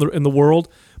people out in the world,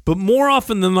 but more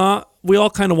often than not, we all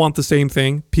kind of want the same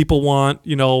thing. People want,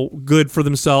 you know, good for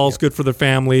themselves, good for their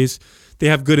families. They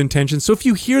have good intentions. So if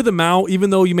you hear them out, even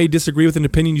though you may disagree with an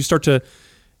opinion, you start to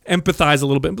empathize a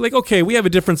little bit and be like, okay, we have a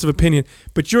difference of opinion,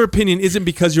 but your opinion isn't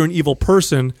because you're an evil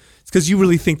person. It's because you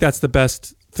really think that's the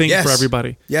best thing for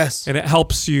everybody. Yes. And it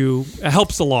helps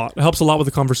a lot. It helps a lot with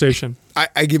the conversation. I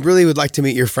really would like to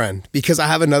meet your friend, because I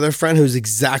have another friend who's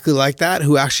exactly like that,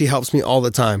 who actually helps me all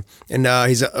the time. And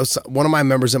he's one of my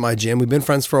members at my gym. We've been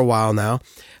friends for a while now,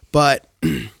 but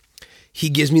he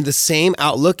gives me the same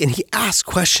outlook, and he asks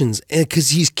questions because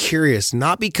he's curious,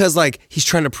 not because like he's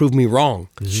trying to prove me wrong.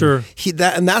 Sure.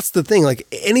 And that's the thing. Like,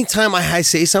 anytime I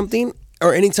say something,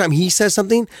 or anytime he says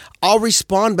something, I'll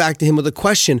respond back to him with a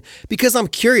question because I'm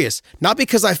curious, not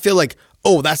because I feel like,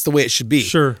 oh, that's the way it should be.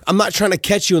 Sure. I'm not trying to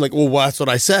catch you and like, well, that's what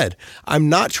I said. I'm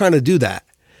not trying to do that.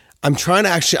 I'm trying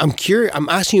to I'm curious. I'm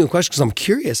asking you a question because I'm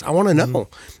curious. I want to know.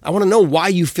 I want to know why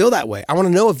you feel that way. I want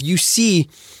to know if you see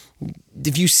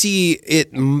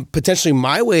it potentially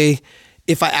my way.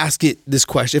 If I ask you this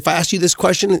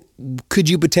question, could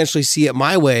you potentially see it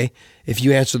my way if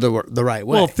you answer the right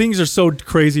way? Well, things are so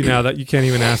crazy now that you can't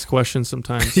even ask questions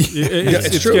sometimes.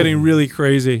 It's getting really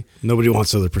crazy. Nobody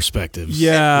wants other perspectives.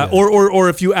 Yeah. Or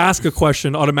if you ask a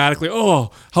question automatically,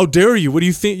 oh, how dare you? What do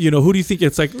you think? You know, who do you think?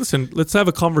 It's like, listen, let's have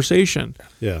a conversation.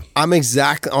 Yeah. I'm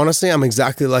exactly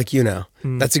like you now.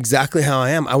 That's exactly how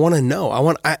I am. I want to know.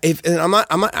 I'm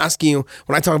not asking you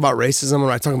when I talk about racism,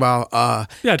 when I talk about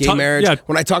gay marriage,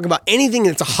 when I talk about anything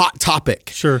that's a hot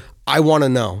topic. Sure. I want to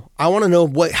know. I want to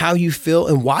know how you feel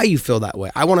and why you feel that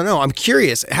way. I want to know. I'm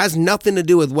curious. It has nothing to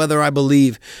do with whether I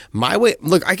believe my way.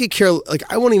 Look, I could care. Like,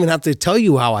 I won't even have to tell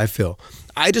you how I feel.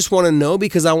 I just want to know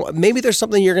because maybe there's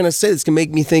something you're going to say that's going to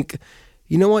make me think,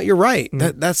 you know what, you're right.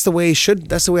 That's the way I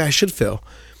should feel.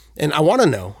 And I want to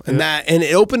know. And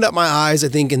it opened up my eyes, I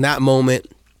think, in that moment.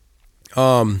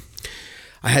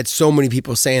 I had so many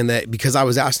people saying that because I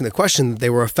was asking the question, that they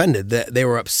were offended, that they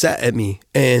were upset at me.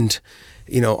 And,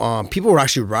 people were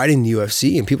actually writing the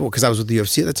UFC, and people, because I was with the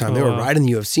UFC at the time, they were writing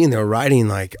the UFC, and they were writing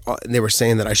they were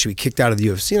saying that I should be kicked out of the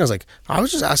UFC. And I was like, I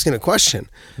was just asking a question.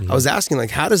 I was asking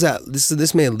like, how does that,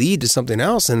 this may lead to something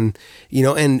else. And,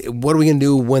 and what are we going to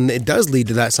do when it does lead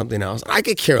to that something else? I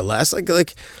could care less.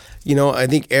 I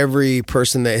think every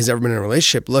person that has ever been in a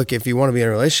relationship, look, if you want to be in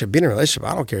a relationship, be in a relationship.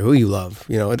 I don't care who you love.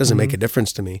 It doesn't make a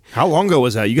difference to me. How long ago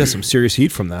was that? You got some serious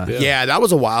heat from that. Yeah, that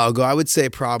was a while ago. I would say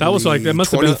probably that was that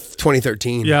must have been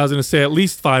 2013. Yeah, I was going to say at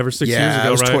least 5 or 6 years ago, Yeah, it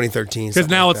was right? 2013. Because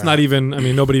now it's not even.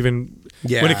 Nobody even.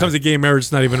 Yeah. When it comes to gay marriage,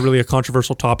 it's not even really a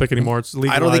controversial topic anymore. It's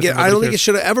legalized. I don't think it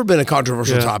should have ever been a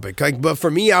controversial topic. But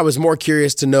for me, I was more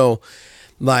curious to know,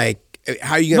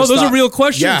 how are you going to stop? Those are real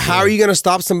questions. Yeah, how are you going to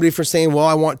stop somebody from saying, well,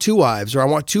 I want 2 wives, or I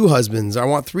want 2 husbands, or I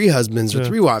want 3 husbands, or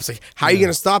 3 wives? How are you going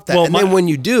to stop that? Well, and then when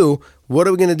you do, what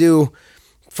are we going to do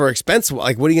for expense? How are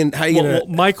you going to...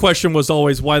 my question was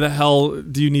always, why the hell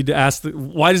do you need to ask?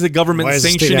 Why is the government Why does the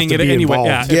state sanctioning have it to be anyway?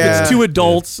 involved? If it's 2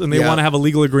 adults and they Yeah. want to have a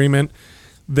legal agreement,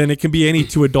 then it can be any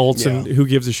 2 adults, and who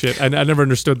gives a shit? I never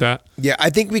understood that. Yeah, I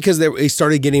think because they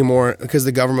started getting more, because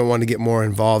the government wanted to get more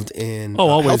involved in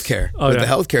always. healthcare, Oh, the yeah.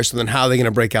 healthcare. So then, how are they going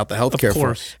to break out the healthcare for?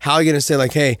 course. How are you going to say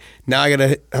like, hey, now I'm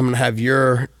going to have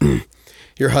your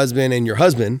husband and your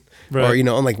husband, Right. or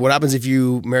and like, what happens if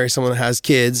you marry someone that has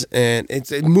kids, and it's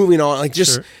moving on, like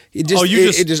just Sure. it just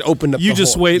it just opened up. You the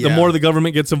just whole, wait. The yeah. more the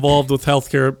government gets involved with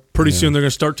healthcare, pretty soon they're going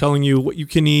to start telling you what you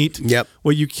can eat, Yep.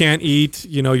 what you can't eat.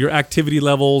 Your activity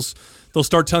levels. They'll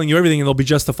start telling you everything, and they'll be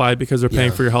justified because they're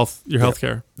paying for your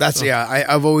healthcare. That's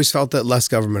I've always felt that less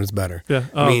government is better. Yeah.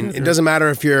 I mean, it doesn't matter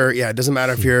if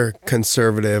you're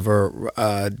conservative or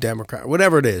Democrat,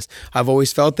 whatever it is. I've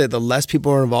always felt that the less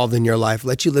people are involved in your life,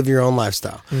 let you live your own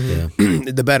lifestyle,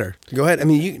 the better. Go ahead. I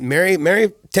mean, you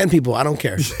marry 10 people. I don't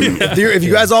care. If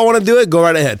you guys all want to do it, go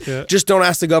right ahead. Yeah. Just don't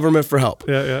ask the government for help.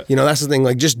 Yeah, yeah. That's the thing.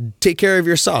 Like, just take care of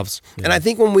yourselves. Yeah. And I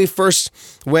think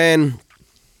when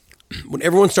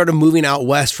everyone started moving out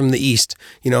west from the east,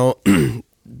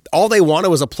 all they wanted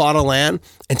was a plot of land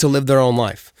and to live their own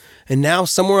life. And now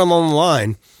somewhere along the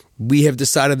line, we have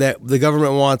decided that the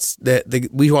government wants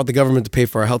we want the government to pay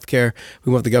for our healthcare.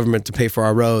 We want the government to pay for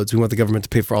our roads. We want the government to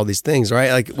pay for all these things,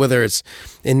 right? Like whether it's,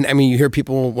 you hear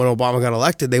people when Obama got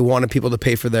elected, they wanted people to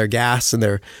pay for their gas and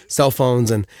their cell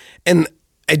phones, and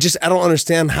I don't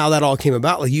understand how that all came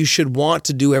about. Like, you should want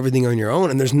to do everything on your own,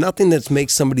 and there's nothing that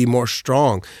makes somebody more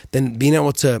strong than being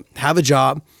able to have a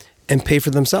job and pay for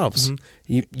themselves.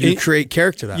 Mm-hmm. You create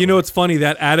character that way. It's funny,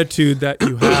 that attitude that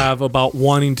you have about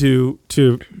wanting to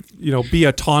be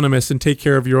autonomous and take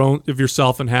care of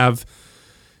yourself and have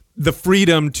the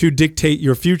freedom to dictate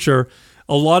your future.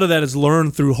 A lot of that is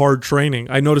learned through hard training.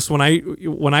 I notice when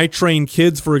I train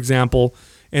kids, for example,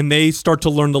 and they start to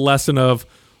learn the lesson of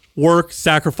work,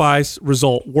 sacrifice,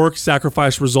 result. Work,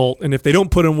 sacrifice, result. And if they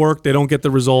don't put in work, they don't get the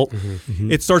result.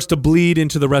 Mm-hmm. It starts to bleed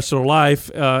into the rest of their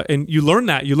life. And you learn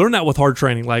that. You learn that with hard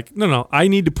training. Like, no, I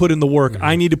need to put in the work. Mm-hmm.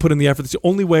 I need to put in the effort. It's the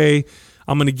only way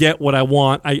I'm going to get what I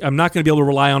want. I'm not going to be able to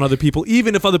rely on other people.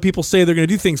 Even if other people say they're going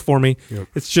to do things for me,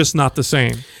 It's just not the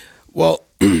same. Well,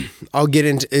 I'll get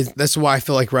into it. That's why I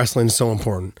feel like wrestling is so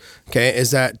important. Okay.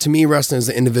 Is that, to me, wrestling is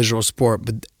an individual sport,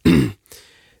 but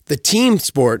the team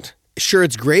sport, sure,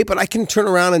 it's great, but I can turn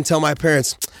around and tell my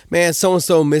parents, man,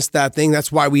 so-and-so missed that thing.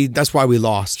 That's why we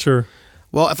lost. Sure.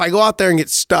 Well, if I go out there and get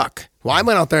stuck, I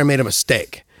went out there and made a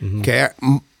mistake. Mm-hmm. Okay.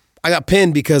 I got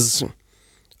pinned because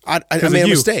I made a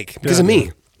mistake because of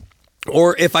me.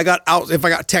 Or if I got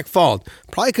tech fouled,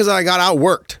 probably because I got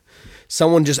outworked.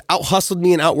 Someone just out-hustled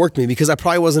me and outworked me because I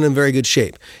probably wasn't in very good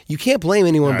shape. You can't blame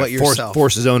anyone but yourself.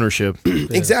 Forces ownership.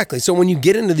 Exactly. So when you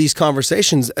get into these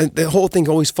conversations, the whole thing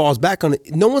always falls back on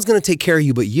it. No one's going to take care of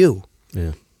you but you.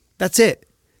 Yeah. That's it.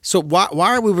 So why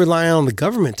are we relying on the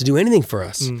government to do anything for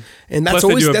us? And that's Plus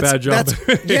always they do a bad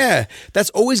job. That's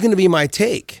always going to be my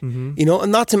take. Mm-hmm.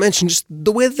 And not to mention just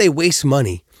the way that they waste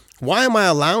money. Why am I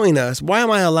allowing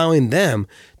them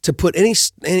to put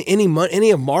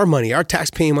any of our money, our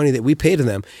tax-paying money that we pay to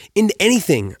them, into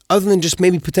anything other than just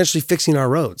maybe potentially fixing our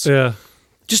roads? Yeah.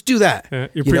 Just do that. Yeah.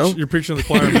 You're preaching to the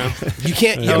choir, man. You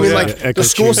can't. Echo The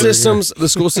school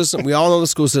chamber, system. We all know the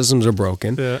school systems are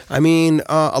broken. Yeah. I mean,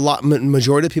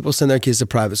 majority of people send their kids to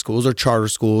private schools or charter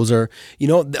schools, or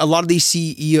a lot of these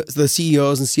the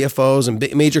CEOs and CFOs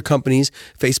and major companies,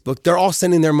 Facebook, they're all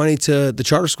sending their money to the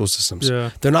charter school systems. Yeah.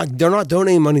 They're not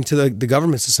donating money to the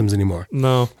government systems anymore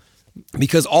No.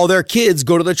 because all their kids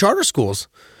go to the charter schools.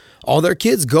 All their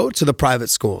kids go to the private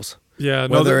schools. Yeah,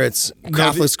 whether it's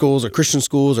Catholic schools or Christian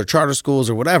schools or charter schools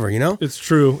or whatever, It's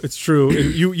true. It's true.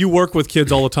 And you work with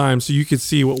kids all the time, so you can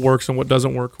see what works and what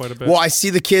doesn't work quite a bit. Well, I see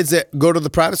the kids that go to the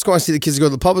private school. I see the kids that go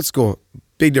to the public school.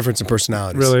 Big difference in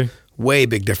personalities. Really? Way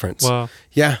big difference. Wow.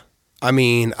 Yeah. I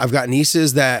mean, I've got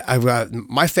nieces that I've got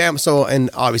my family. So, and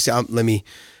obviously, let me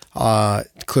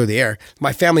clear the air.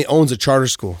 My family owns a charter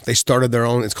school. They started their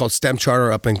own. It's called STEM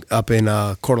Charter up in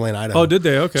Coeur d'Alene, Idaho. Oh, did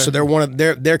they? Okay. So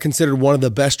they're considered one of the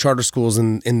best charter schools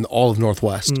in all of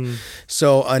Northwest.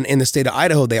 So, in the state of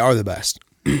Idaho, they are the best.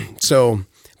 So,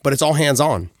 but it's all hands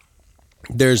on.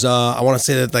 There's I want to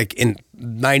say that like in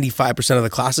 95% of the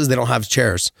classes they don't have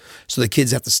chairs, so the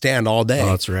kids have to stand all day. Oh,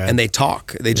 that's right. And they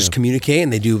talk, they just communicate,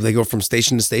 and they go from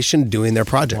station to station doing their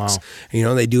projects.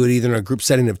 Wow. They do it either in a group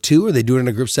setting of 2 or they do it in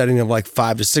a group setting of like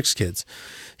 5 to 6 kids.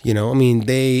 I mean,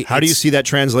 How do you see that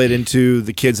translate into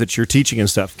the kids that you're teaching and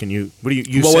stuff? What do you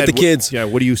well, with the kids?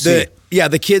 What do you see?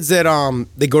 The kids that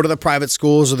they go to the private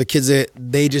schools, or the kids that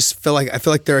they just I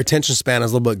feel like their attention span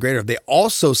is a little bit greater. They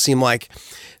also seem like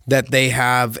that they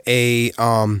have a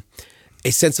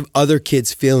sense of other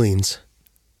kids' feelings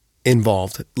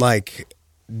involved. Like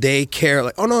they care,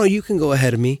 like, oh no, you can go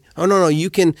ahead of me. Oh no, you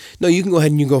can go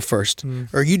ahead and you go first.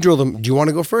 Or you drill them. Do you want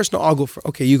to go first? No, I'll go first.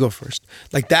 Okay, you go first.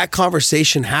 Like that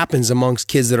conversation happens amongst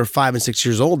kids that are 5 and 6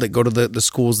 years old that go to the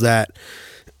schools that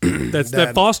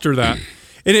foster that.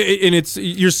 And it's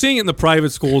you're seeing it in the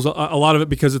private schools, a lot of it,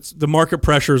 because it's the market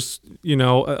pressures.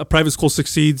 A private school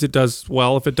succeeds, it does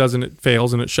well. If it doesn't, it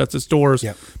fails and it shuts its doors.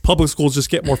 Yep. Public schools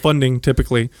just get more funding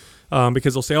typically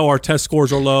because they'll say, oh, our test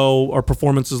scores are low, our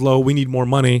performance is low, we need more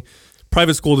money.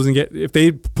 Private school doesn't get, if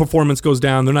their performance goes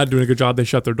down, they're not doing a good job, they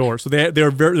shut their doors. So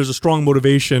there's a strong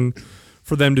motivation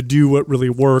for them to do what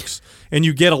really works, and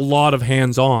you get a lot of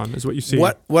hands-on is what you see.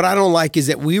 What I don't like is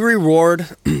that we reward,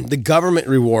 the government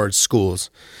rewards schools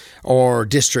or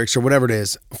districts or whatever it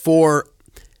is for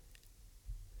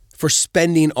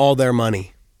spending all their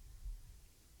money.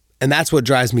 And that's what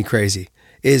drives me crazy,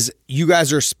 is you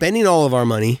guys are spending all of our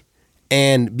money,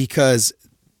 and because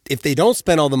if they don't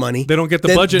spend all the money, they don't get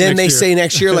the budget. Then they say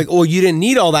next year, like, "Oh, you didn't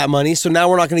need all that money, so now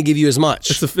we're not going to give you as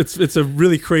much." It's a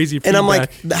really crazy feedback. And I'm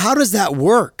like, how does that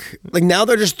work? Like now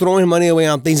they're just throwing money away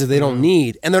on things that they don't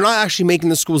need, and they're not actually making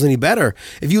the schools any better.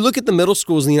 If you look at the middle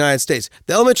schools in the United States,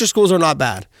 the elementary schools are not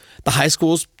bad. The high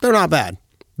schools, they're not bad.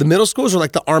 The middle schools are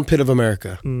like the armpit of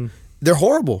America. They're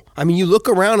horrible. I mean, you look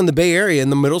around in the Bay Area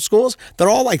in the middle schools, they're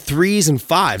all like 3s and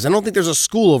 5s. I don't think there's a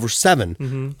school over 7.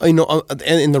 In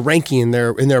the ranking in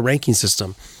their ranking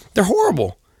system, they're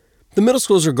horrible. The middle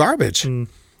schools are garbage.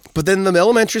 But then the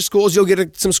elementary schools, you'll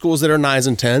get some schools that are 9s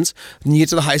and 10s. When you get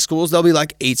to the high schools, they'll be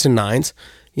like 8s and 9s.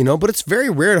 But it's very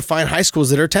rare to find high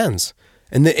schools that are 10s.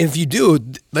 And if you do,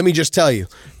 let me just tell you,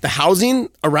 the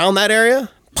housing around that area,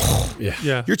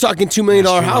 you're talking $2 million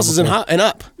houses and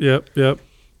up. Yep. Yeah.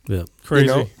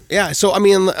 Crazy. Yeah. So I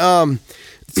mean,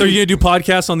 so you're gonna do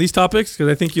podcasts on these topics because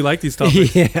I think you like these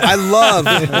topics. I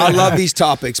love these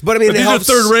topics, but I mean, these helps.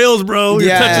 are third rails, bro. You're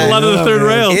touching a lot of the third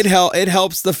rails. It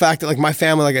helps the fact that like my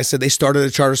family, like I said, they started a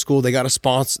charter school. They got a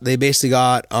sponsor. They basically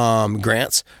got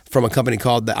grants from a company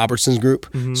called the Albertsons Group.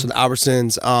 So the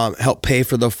Albertsons helped pay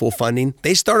for the full funding.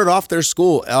 They started off their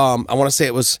school. I want to say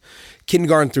it was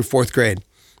kindergarten through 4th grade.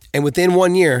 And within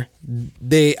 1 year,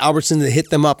 Albertsons hit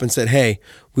them up and said, hey,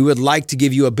 we would like to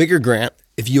give you a bigger grant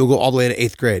if you'll go all the way to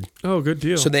 8th grade. Oh, good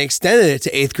deal. So they extended it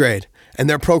to 8th grade. And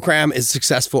their program is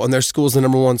successful. And their school is the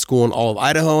 #1 school in all of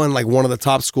Idaho and like one of the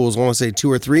top schools, I want to say 2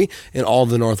 or 3, in all of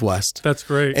the Northwest. That's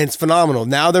great. And it's phenomenal.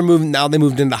 Now they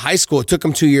moved into high school. It took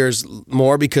them 2 years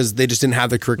more because they just didn't have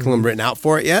the curriculum written out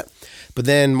for it yet. But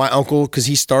then my uncle, because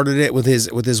he started it with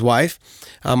his wife,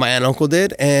 my aunt and uncle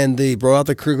did, and they brought out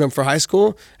the curriculum for high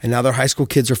school, and now their high school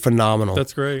kids are phenomenal.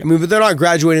 That's great. I mean, but they're not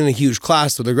graduating in a huge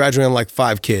class, though. They're graduating like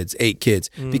 5 kids, 8 kids.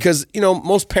 Because,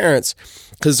 most parents,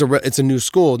 because it's a new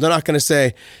school, they're not going to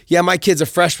say, yeah, my kid's a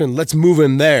freshman, let's move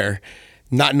him there,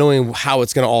 not knowing how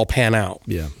it's going to all pan out.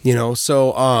 Yeah.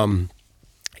 So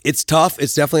it's tough.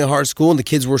 It's definitely a hard school, and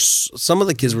some of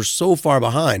the kids were so far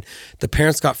behind. The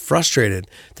parents got frustrated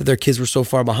that their kids were so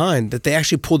far behind that they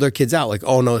actually pulled their kids out. Like,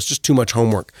 oh no, it's just too much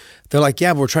homework. They're like,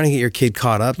 yeah, but we're trying to get your kid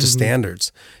caught up to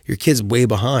standards. Your kid's way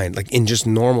behind, like in just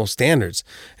normal standards.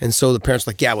 And so the parents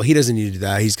are like, yeah, well, he doesn't need to do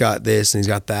that. He's got this and he's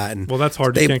got that. And well, that's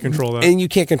hard. You can't control that, and you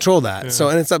can't control that. Yeah. So,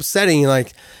 and it's upsetting.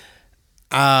 Like,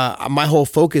 my whole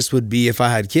focus would be, if I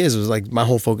had kids, my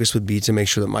whole focus would be to make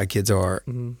sure that my kids are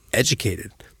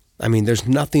educated. I mean, there's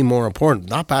nothing more important.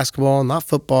 Not basketball, not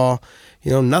football.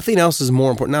 Nothing else is more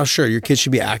important. Now, sure, your kids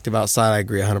should be active outside. I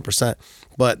agree 100%.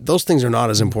 But those things are not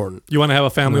as important. You want to have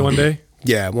a family one day?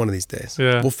 Yeah, one of these days.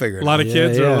 Yeah. We'll figure it A lot out. of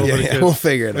kids or a little bit of Yeah, kids? we'll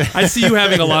figure it out. I see you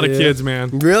having a lot of kids, man.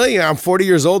 Really? I'm 40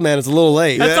 years old, man. It's a little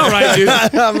late. That's all right,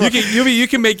 dude. You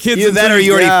can make kids. Either in that or three-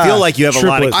 you already Yeah. feel like you have a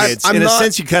lot of Triplets. kids. I'm In a not-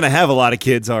 sense, you kind of have a lot of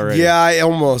kids already. Yeah, I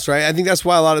almost, right? I think that's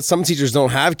why some teachers don't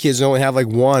have kids. They only have like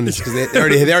one. It's because they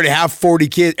already have 40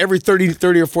 kids, every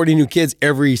 30 or 40 new kids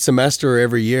every semester or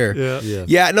every year. Yeah.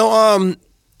 Yeah, no,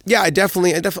 yeah, I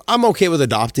definitely, I'm okay with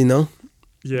adopting though.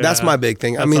 Yeah. That's my big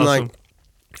thing. I That's mean, awesome. like,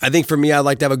 I think for me, I'd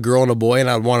like to have a girl and a boy, and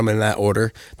I'd want them in that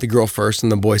order: the girl first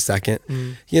and the boy second.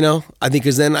 You know, I think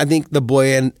because then I think the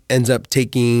boy ends up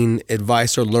taking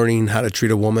advice or learning how to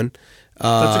treat a woman.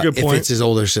 That's a good point. If it's his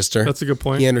older sister, That's a good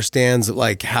point. He understands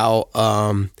like how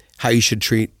you should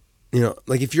treat. You know,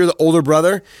 like if you're the older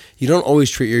brother, you don't always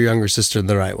treat your younger sister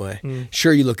the right way.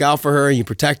 Sure, you look out for her and you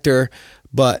protect her,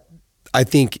 but I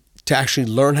think to actually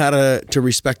learn how to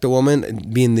respect a woman,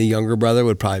 being the younger brother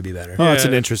would probably be better. Oh, that's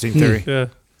an Yeah. interesting theory. Yeah.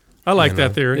 I like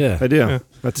that theory. Yeah. I do. Yeah.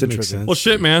 That's Makes interesting. sense. Well,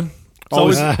 shit, man. It's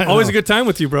Always- always a good time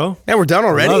with you, bro. Yeah, we're done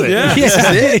already. Love it. Yeah. This is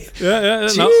it. Yeah. No,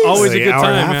 Jeez. always a Like good an hour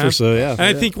and a time, half man. or so, yeah. And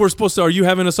I think we're supposed to. Are you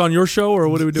having us on your show, or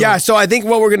what are we doing? Yeah, so I think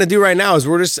what we're gonna do right now is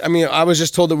I was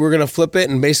just told that we're gonna flip it,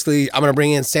 and basically I'm gonna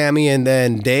bring in Sammy and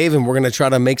then Dave, and we're gonna try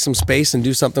to make some space and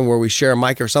do something where we share a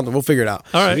mic or something. We'll figure it out.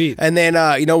 All right. Sweet. And then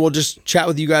we'll just chat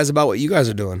with you guys about what you guys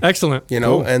are doing. Excellent. You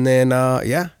know, Cool. and then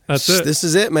yeah, That's it. This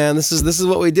is it, man. This is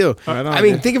what we do. Right on, I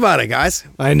mean, man. think about it, guys.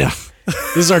 I know.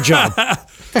 This is our job.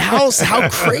 How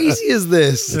crazy is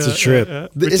this? It's a trip.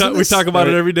 We talk about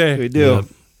it every day. We do.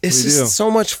 It's We just do.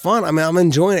 so much fun. I mean, I'm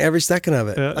enjoying every second of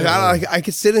it. Yeah. I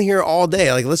could sit in here all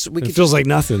day. Like we It could. feels like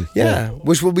nothing. Yeah,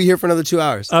 wish we'll be here for another 2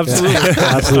 hours. Absolutely.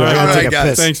 Absolutely. All I'm gonna right, take a guys.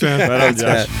 piss. Thanks, man. Right on,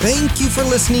 Josh. Thank you for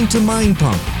listening to Mind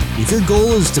Pump. If your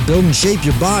goal is to build and shape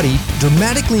your body,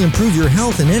 dramatically improve your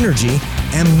health and energy,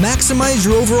 and maximize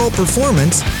your overall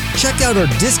performance, check out our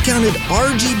discounted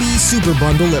RGB Super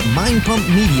Bundle at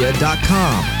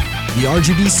mindpumpmedia.com. The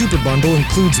RGB Super Bundle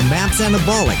includes MAPS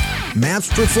Anabolic,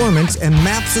 MAPS Performance, and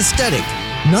MAPS Aesthetic.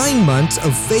 9 months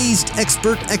of phased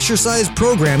expert exercise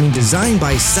programming designed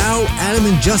by Sal, Adam,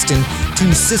 and Justin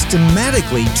to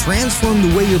systematically transform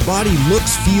the way your body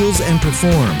looks, feels, and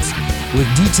performs. With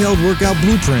detailed workout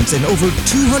blueprints and over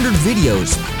 200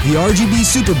 videos, the RGB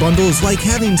Super Bundle is like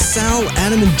having Sal,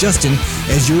 Adam, and Justin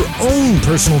as your own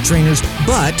personal trainers,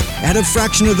 but at a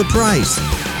fraction of the price.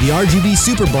 The RGB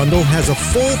Super Bundle has a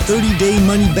full 30-day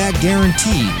money-back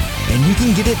guarantee, and you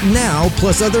can get it now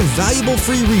plus other valuable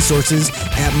free resources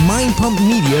at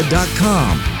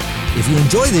mindpumpmedia.com. If you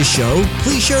enjoy this show,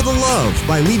 please share the love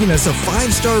by leaving us a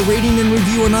 5-star rating and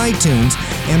review on iTunes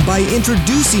and by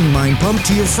introducing Mind Pump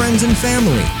to your friends and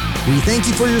family. We thank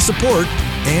you for your support,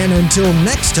 and until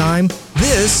next time,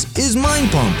 this is Mind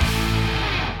Pump.